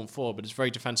much going forward, but is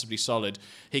very defensively solid,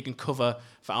 he can cover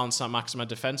for Alan St. Maximin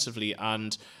defensively,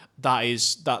 and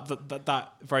that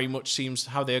very much seems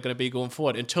how they're going to be going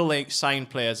forward. Until they sign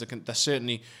players, they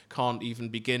certainly can't even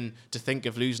begin to think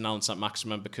of losing Alan St.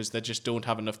 Maximin, because they just don't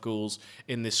have enough goals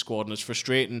in this squad. And as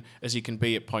frustrating as he can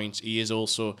be at points, he is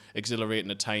also exhilarating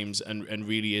at times, and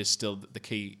really is still the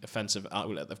key offensive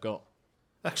outlet they've got.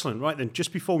 Excellent. Right then,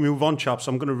 just before we move on, chaps,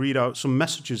 I'm going to read out some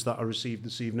messages that I received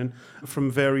this evening from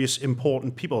various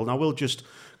important people. Now, we'll just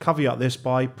caveat this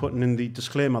by putting in the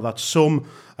disclaimer that some,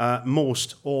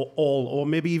 most, or all, or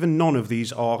maybe even none of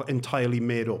these are entirely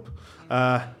made up.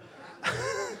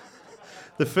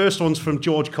 The first one's from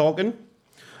George Corkin.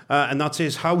 and that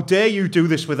is, how dare you do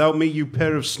this without me, you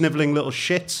pair of snivelling little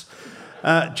shits.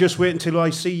 Just wait until I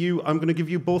see you. I'm going to give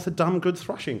you both a damn good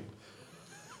thrashing.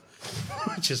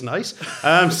 Which is nice.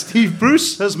 Steve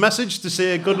Bruce has messaged to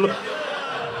say good luck.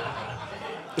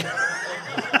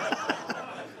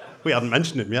 We hadn't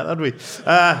mentioned him yet, had we?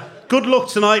 Good luck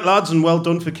tonight, lads, and well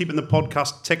done for keeping the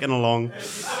podcast ticking along.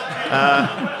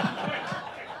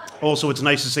 Also, it's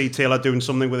nice to see Taylor doing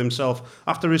something with himself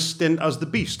after his stint as the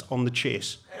Beast on The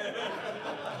Chase.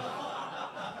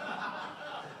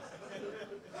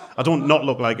 I don't not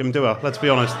look like him, do I? Let's be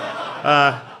honest.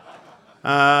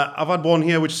 I've had one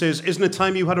here which says, isn't it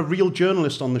time you had a real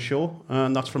journalist on the show?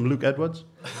 And that's from Luke Edwards.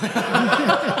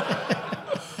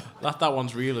 That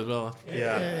one's real as well.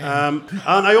 Yeah.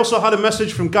 And I also had a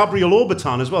message from Gabriel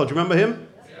Orbitan as well. Do you remember him?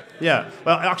 Yeah.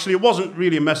 Well, actually, it wasn't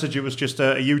really a message. It was just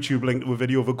a YouTube link to a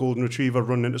video of a golden retriever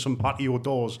running into some patio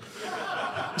doors.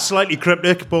 Slightly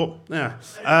cryptic, but yeah.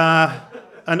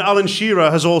 And Alan Shearer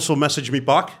has also messaged me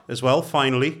back as well,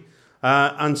 finally,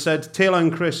 and said, Taylor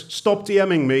and Chris, stop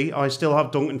DMing me. I still have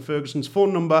Duncan Ferguson's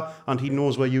phone number, and he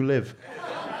knows where you live.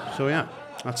 So, yeah,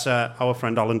 that's our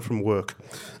friend Alan from work.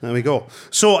 There we go.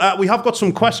 So, we have got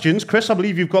some questions. Chris, I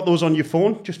believe you've got those on your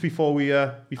phone just before we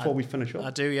finish up. I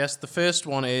do, yes. The first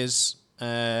one is,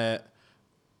 do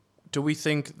we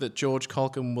think that George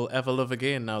Colkin will ever love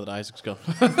again now that Isaac's gone?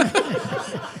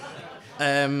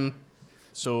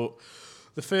 So...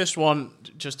 The first one,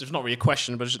 just it's not really a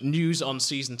question, but it's news on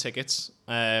season tickets,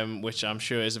 which I'm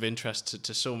sure is of interest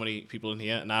to so many people in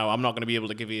here. Now, I'm not going to be able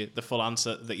to give you the full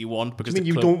answer that you want because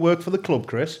you don't work for the club,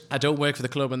 Chris? I don't work for the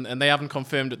club, and they haven't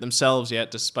confirmed it themselves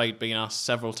yet, despite being asked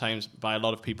several times by a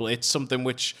lot of people. It's something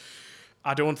which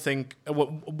I don't think,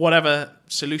 whatever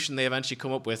solution they eventually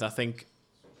come up with, I think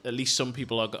at least some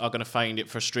people are going to find it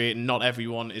frustrating. Not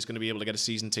everyone is going to be able to get a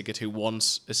season ticket who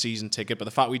wants a season ticket, but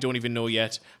the fact we don't even know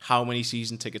yet how many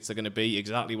season tickets they're going to be,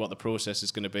 exactly what the process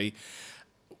is going to be.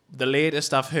 The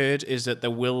latest I've heard is that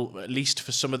there will, at least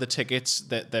for some of the tickets,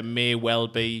 that there may well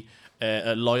be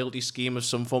a loyalty scheme of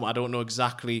some form. I don't know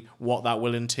exactly what that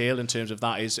will entail in terms of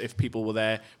that is if people were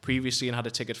there previously and had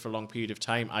a ticket for a long period of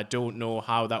time. I don't know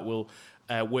how that will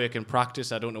work in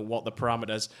practice. I don't know what the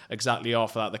parameters exactly are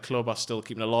for that. The club are still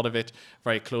keeping a lot of it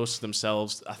very close to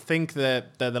themselves. I think they're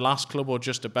the last club, or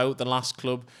just about the last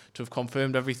club, to have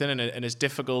confirmed everything. And as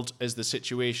difficult as the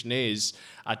situation is,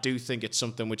 I do think it's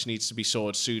something which needs to be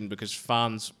sorted soon, because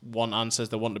fans want answers.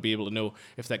 They want to be able to know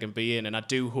if they can be in. And I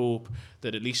do hope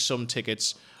that at least some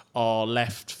tickets are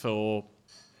left for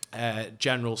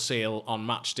general sale on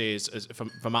match days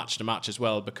for match to match as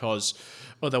well, because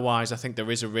otherwise I think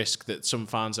there is a risk that some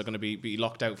fans are going to be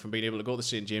locked out from being able to go to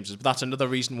St James's. But that's another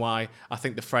reason why I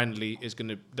think the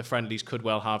friendlies could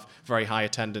well have very high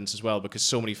attendance as well, because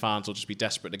so many fans will just be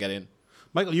desperate to get in.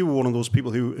 Michael, you were one of those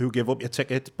people who gave up your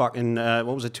ticket back in,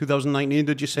 2019,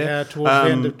 did you say? Yeah, towards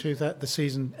the end of the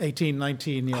season,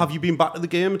 18-19. Yeah. Have you been back to the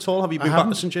game at all? Have you been back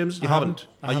to St James's? You haven't?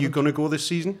 Are you going to go this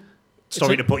season?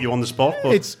 Sorry to put you on the spot,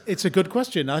 but it's a good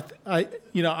question. I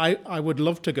would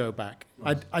love to go back.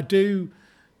 I do,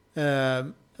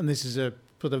 and this is a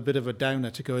bit of a downer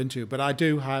to go into, but I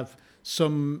do have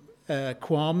some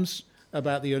qualms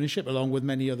about the ownership, along with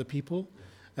many other people.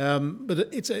 But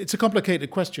it's a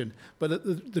complicated question.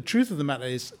 But the truth of the matter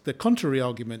is, the contrary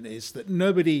argument is that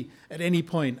nobody at any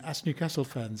point asked Newcastle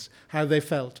fans how they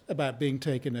felt about being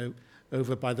taken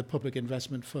over by the Public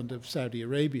Investment Fund of Saudi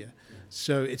Arabia.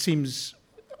 So it seems,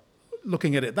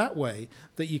 looking at it that way,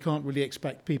 that you can't really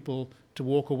expect people to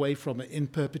walk away from it in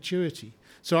perpetuity.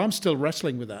 So I'm still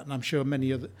wrestling with that, and I'm sure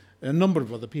a number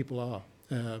of other people are.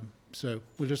 So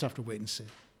we'll just have to wait and see.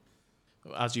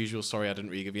 As usual, sorry I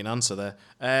didn't really give you an answer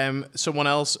there. Someone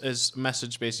else has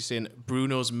messaged basically saying,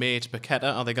 Bruno's mate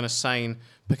Paqueta, are they going to sign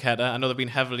Paqueta? I know they've been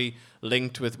heavily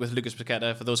linked with Lucas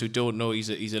Paqueta. For those who don't know, he's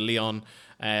a Lyon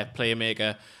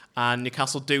playmaker. And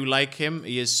Newcastle do like him.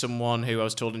 He is someone who I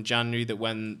was told in January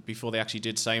that before they actually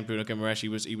did sign Bruno Guimaraes,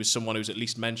 he was someone who was at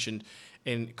least mentioned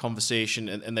in conversation,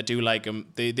 and they do like him.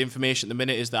 The information at the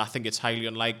minute is that I think it's highly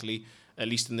unlikely, at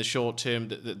least in the short term,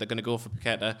 that they're going to go for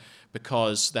Paqueta,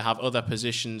 because they have other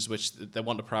positions which they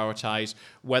want to prioritise.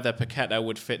 Whether Paqueta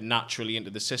would fit naturally into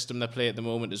the system they play at the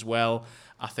moment as well,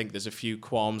 I think there's a few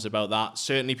qualms about that.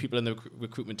 Certainly people in the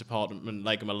recruitment department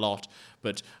like him a lot,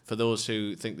 but for those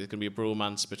who think there's going to be a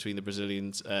bromance between the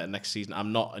Brazilians next season,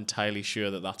 I'm not entirely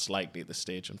sure that that's likely at this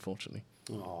stage, unfortunately.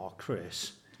 Oh,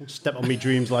 Chris, don't step on me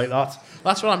dreams like that.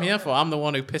 That's what I'm here for. I'm the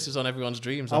one who pisses on everyone's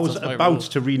dreams. I was about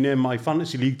to rename my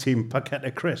fantasy league team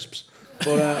Paqueta Crisps,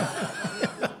 but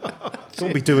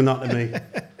don't be doing that to me.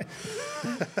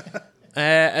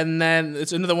 And then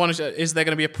it's another one. Is there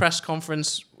going to be a press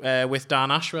conference with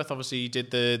Dan Ashworth? Obviously, he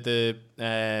did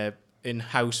the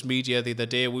in-house media the other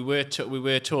day. We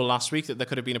were told last week that there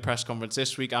could have been a press conference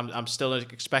this week. I'm still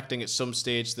expecting at some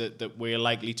stage that we're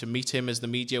likely to meet him as the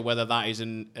media, whether that is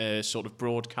in a sort of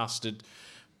broadcasted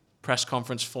press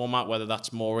conference format, whether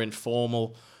that's more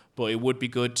informal. But it would be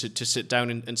good to sit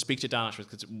down and speak to Dan Ashworth,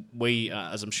 because we,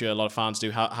 as I'm sure a lot of fans do,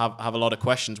 have a lot of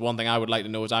questions. One thing I would like to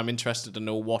know is I'm interested to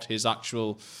know what his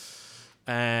actual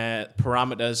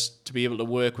parameters to be able to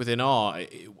work within are.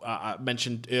 I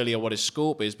mentioned earlier what his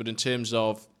scope is, but in terms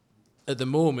of, at the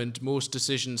moment, most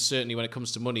decisions, certainly when it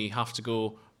comes to money, have to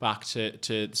go back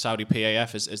to Saudi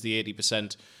PAF as the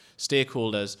 80%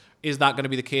 stakeholders. Is that going to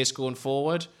be the case going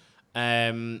forward?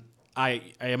 I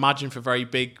imagine for very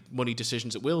big money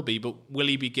decisions it will be, but will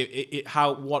he be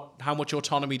how much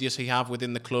autonomy does he have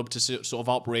within the club to sort of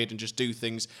operate and just do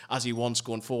things as he wants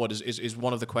going forward is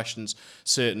one of the questions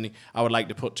certainly I would like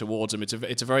to put towards him.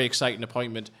 It's a very exciting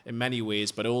appointment in many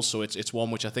ways, but also it's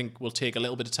one which I think will take a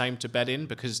little bit of time to bed in,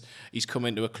 because he's come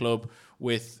into a club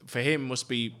for him must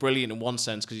be brilliant in one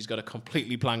sense, because he's got a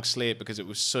completely blank slate, because it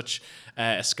was such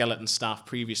a skeleton staff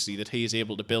previously that he is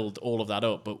able to build all of that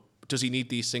up. But does he need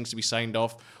these things to be signed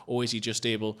off, or is he just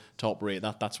able to operate?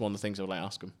 That's one of the things I would like to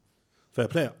ask him. Fair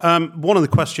play. One of the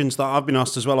questions that I've been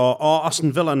asked as well are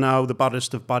Aston Villa now the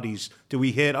baddest of baddies? Do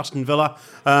we hate Aston Villa?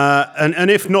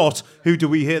 And if not, who do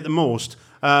we hate the most?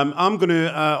 I'm going to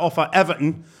offer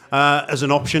Everton as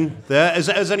an option there.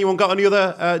 Has anyone got any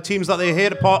other teams that they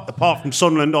hate, apart from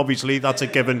Sunderland, obviously, that's a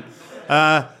given.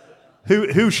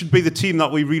 Who should be the team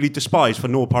that we really despise for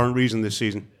no apparent reason this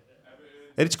season?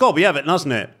 It's got to be Everton,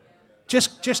 hasn't it?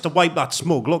 Just to wipe that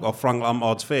smug look off Frank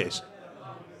Lampard's face.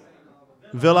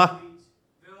 Villa,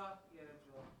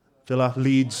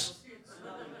 Leeds.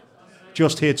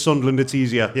 Just hate Sunderland, it's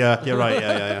easier. Yeah, you're right.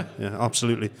 Yeah,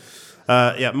 absolutely.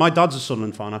 My dad's a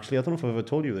Sunderland fan, actually. I don't know if I've ever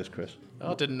told you this, Chris.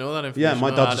 Oh, I didn't know that information. Yeah, my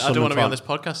dad's a Sunderland fan. I don't want to be on this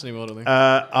podcast anymore, I don't think.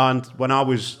 And when I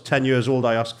was 10 years old,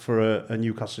 I asked for a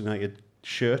Newcastle United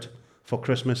shirt for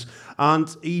Christmas.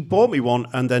 And he bought me one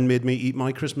and then made me eat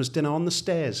my Christmas dinner on the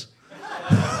stairs.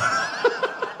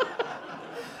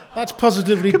 That's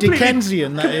positively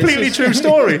Dickensian, that is. Completely true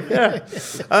story, yeah.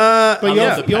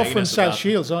 But you're from South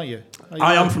Shields, aren't you?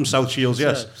 I am from South Shields,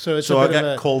 yes. So I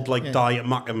get called Diet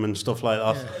Mackham and stuff like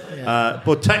that. Yeah.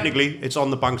 But technically, it's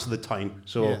on the banks of the Tyne,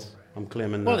 so I'm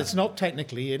claiming that. Well, it's not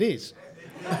technically, it is.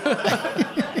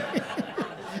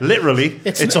 Literally,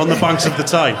 it's on the banks of the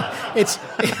Tyne. It's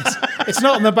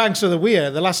not on the banks of the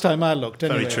Weir, the last time I looked,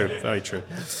 anyway. Very true.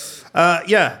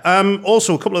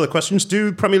 Also, a couple of other questions.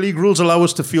 Do Premier League rules allow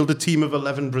us to field a team of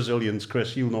 11 Brazilians?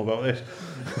 Chris, you'll know about this.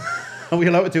 Are we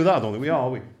allowed to do that? I don't think we are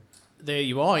we? There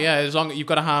you are, yeah. As long you've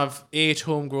got to have 8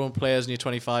 homegrown players in your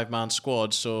 25-man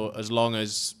squad. So as long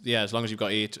as you've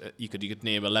got 8, you could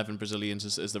name 11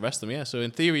 Brazilians as the rest of them. Yeah. So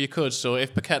in theory, you could. So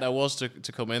if Paqueta was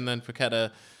to come in, then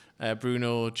Paqueta,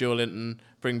 Bruno, Joe Linton,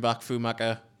 bring back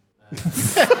Fumaca.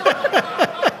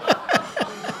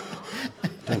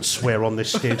 Don't swear on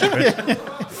this stage, Chris.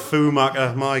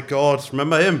 Fumaca, my God,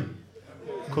 remember him?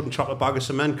 Couldn't chop a bag of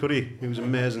cement, could he? He was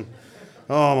amazing.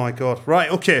 Oh my God.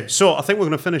 Right, okay, so I think we're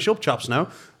going to finish up, chaps, now.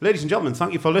 Ladies and gentlemen,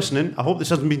 thank you for listening. I hope this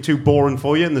hasn't been too boring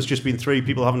for you, and there's just been 3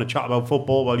 people having a chat about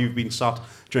football while you've been sat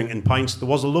drinking pints. There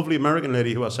was a lovely American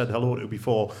lady who I said hello to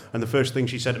before, and the first thing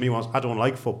she said to me was, I don't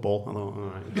like football. I thought, all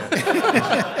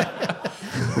right.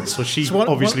 So she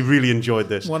obviously really enjoyed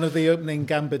this. One of the opening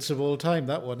gambits of all time,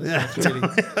 that one. Really.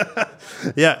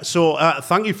 Yeah, so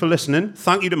thank you for listening.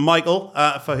 Thank you to Michael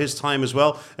for his time as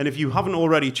well. And if you haven't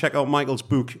already, check out Michael's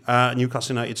book,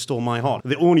 Newcastle United Stole My Heart.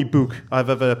 The only book I've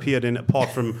ever appeared in,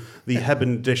 apart from the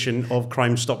Hebburn edition of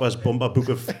Crime Stoppers Bumper Book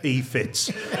of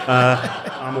E-Fits.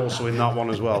 I'm also in that one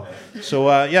as well. So,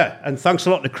 and thanks a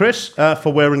lot to Chris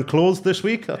for wearing clothes this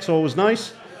week. That's always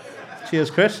nice.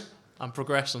 Cheers, Chris. I'm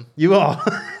progressing. You are.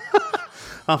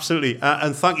 Absolutely.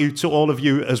 And thank you to all of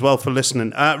you as well for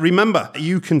listening. Remember,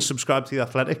 you can subscribe to The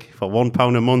Athletic for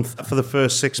 £1 a month for the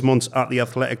first 6 months at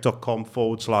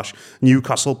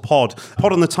theathletic.com/Newcastle Pod.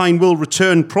 Pod on the Tyne will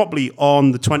return probably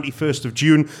on the 21st of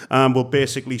June. We'll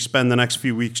basically spend the next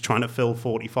few weeks trying to fill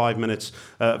 45 minutes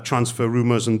of transfer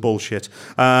rumours and bullshit.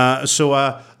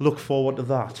 So look forward to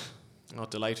that. Oh,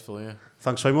 delightful, yeah.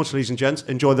 Thanks very much, ladies and gents.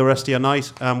 Enjoy the rest of your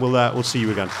night, and we'll see you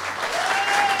again.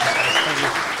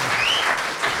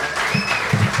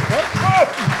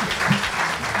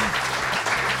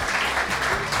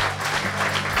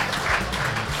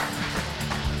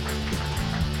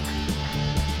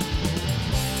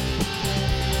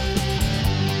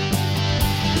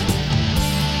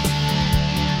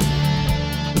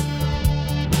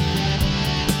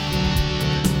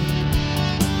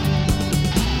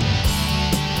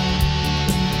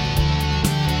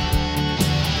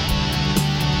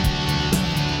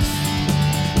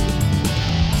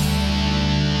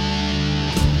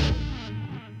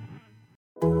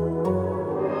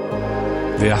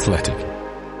 The Athletic.